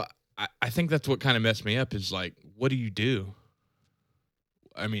 So I think that's what kind of messed me up is like, what do you do?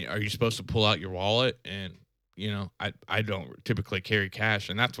 I mean, are you supposed to pull out your wallet? And, you know, I don't typically carry cash,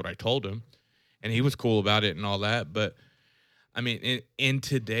 and that's what I told him. And he was cool about it and all that. But, I mean, in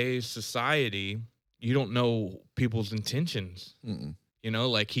today's society, you don't know people's intentions. Mm-mm. You know,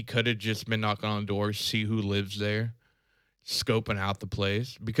 like he could have just been knocking on doors, see who lives there, scoping out the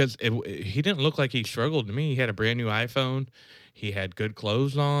place. Because he didn't look like he struggled to me. He had a brand new iPhone. He had good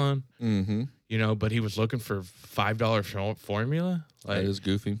clothes on. Mm-hmm. You know, but he was looking for $5 formula. Like, That is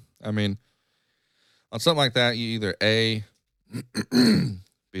goofy. I mean, on something like that, you either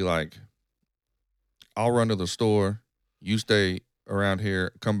be like, I'll run to the store, you stay around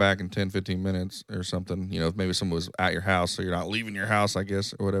here, come back in 10, 15 minutes or something. You know, maybe someone was at your house, so you're not leaving your house, I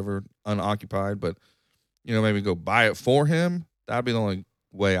guess, or whatever, unoccupied. But, you know, maybe go buy it for him. That'd be the only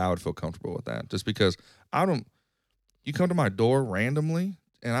way I would feel comfortable with that. Just because you come to my door randomly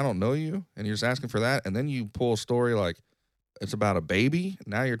and I don't know you and you're just asking for that. And then you pull a story like, it's about a baby.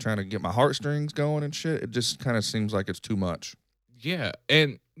 Now you're trying to get my heartstrings going and shit. It just kind of seems like it's too much. yeah.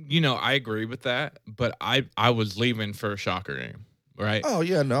 And, you know, I agree with that. But I was leaving for a shocker game, right? Oh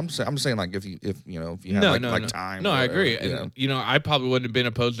yeah, no, I'm saying like if you have No. time. No, or I whatever, agree. yeah. And, you know, I probably wouldn't have been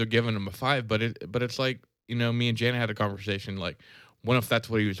opposed to giving him a 5, but it's like, you know, me and Jana had a conversation like, what if that's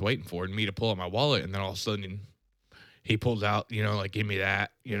what he was waiting for, and me to pull out my wallet, and then all of a sudden he pulls out, you know, like, give me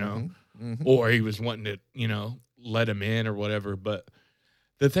that, you know, Mhm. or he was wanting to, you know, let him in or whatever. But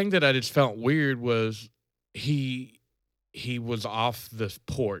the thing that I just felt weird was he was off the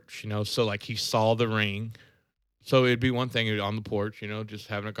porch, you know, so like he saw the ring. So it'd be one thing on the porch, you know, just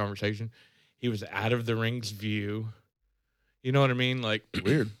having a conversation. He was out of the ring's view. You know what I mean? Like,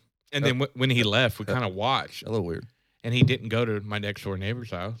 Weird. and then when he left, we kind of watched, A little weird. and he didn't go to my next door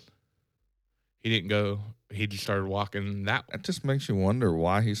neighbor's house. He didn't go. He just started walking that way. That just makes you wonder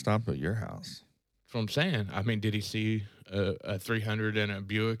why he stopped at your house. That's what I'm saying. I mean, did he see a 300 and a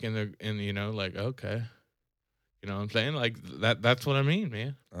Buick in the you know, like, okay, you know what I'm saying? Like that's what I mean,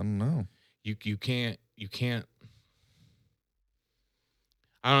 man. I don't know. You can't.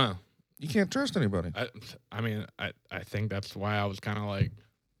 I don't know. You can't trust anybody. I mean, I think that's why I was kind of like,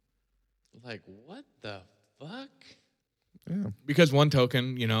 what the fuck? Yeah. Because one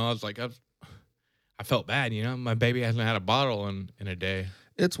token, you know, I was like, I felt bad, you know, my baby hasn't had a bottle in a day.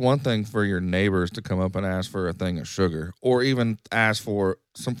 It's one thing for your neighbors to come up and ask for a thing of sugar or even ask for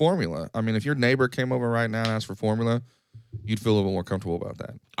some formula. I mean, if your neighbor came over right now and asked for formula, you'd feel a little bit more comfortable about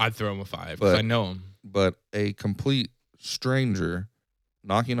that. I'd throw him a 5 because But- I know him. But a complete stranger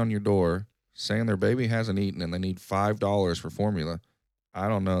knocking on your door saying their baby hasn't eaten and they need $5 for formula, I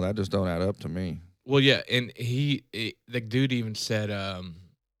don't know. That just don't add up to me. Well, yeah, and the dude even said,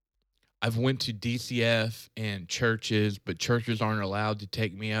 I've went to DCF and churches, but churches aren't allowed to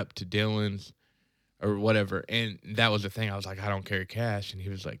take me up to Dylan's or whatever. And that was the thing. I was like, I don't carry cash. And he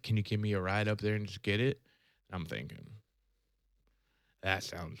was like, can you give me a ride up there and just get it? I'm thinking, that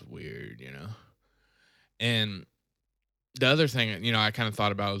sounds weird, you know? And the other thing, you know, I kind of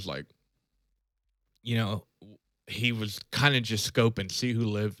thought about was like, you know, he was kind of just scoping, see who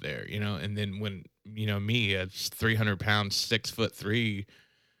lived there, you know? And then when, you know, me, a 300 pounds, 6'3"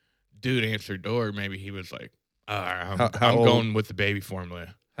 dude answered door, maybe he was like, all right, I'm going with the baby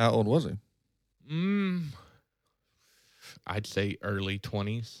formula. How old was he? I'd say early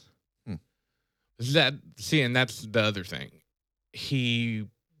 20s. And that's the other thing. He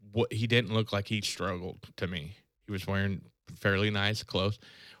didn't look like he struggled to me. He was wearing fairly nice clothes.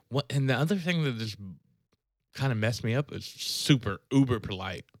 And the other thing that just kind of messed me up is uber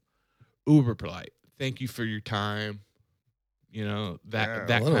polite. Uber polite. Thank you for your time. You know, that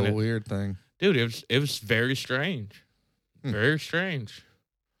kind of weird thing. Dude, it was very strange. Very strange.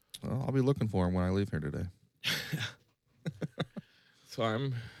 Well, I'll be looking for him when I leave here today. So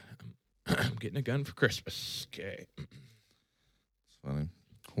I'm getting a gun for Christmas. Okay. It's funny.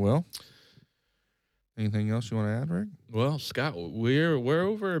 Well, anything else you want to add, Rick? Well, Scott, we're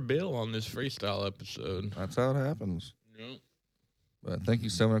over a bill on this freestyle episode. That's how it happens. Yep. But thank you,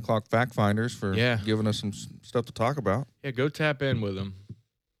 7 o'clock Fact Finders, for giving us some stuff to talk about. Yeah, go tap in with them.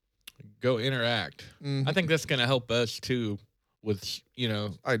 Go interact. Mm-hmm. I think that's going to help us, too, with, you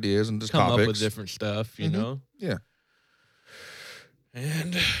know, ideas and just come topics. Up with different stuff, you know? Yeah.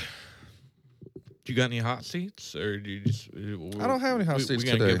 And do you got any hot seats? Or do you just... I don't have any hot seats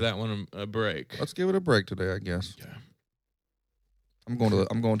today. We're going to give that one a break. Let's give it a break today, I guess. Yeah. I'm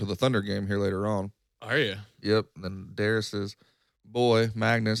going to the Thunder game here later on. Are you? Yep. And then Darius's boy,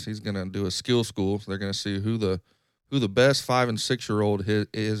 Magnus, he's going to do a skill school. So they're going to see who the best 5 and 6 year old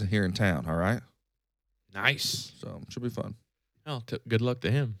is here in town. All right. Nice. So it should be fun. Oh, good luck to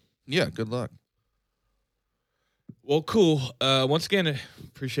him. Yeah. Good luck. Well, cool. Once again,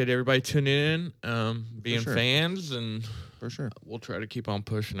 appreciate everybody tuning in, being fans, and for sure, we'll try to keep on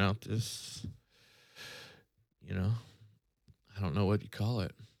pushing out this, you know, I don't know what you call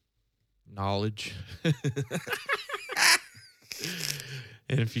it, knowledge.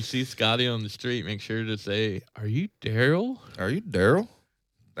 And if you see Scotty on the street, make sure to say, "Are you Daryl? Are you Daryl?"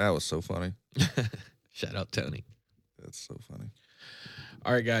 That was so funny. Shout out Tony. That's so funny.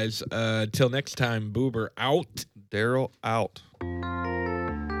 All right, guys. Till next time, Boober out. Daryl out.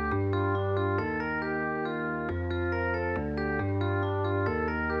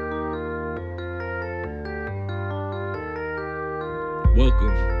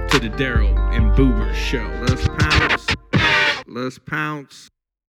 Welcome to the Daryl and Boober Show. Let's pounce. Let's pounce.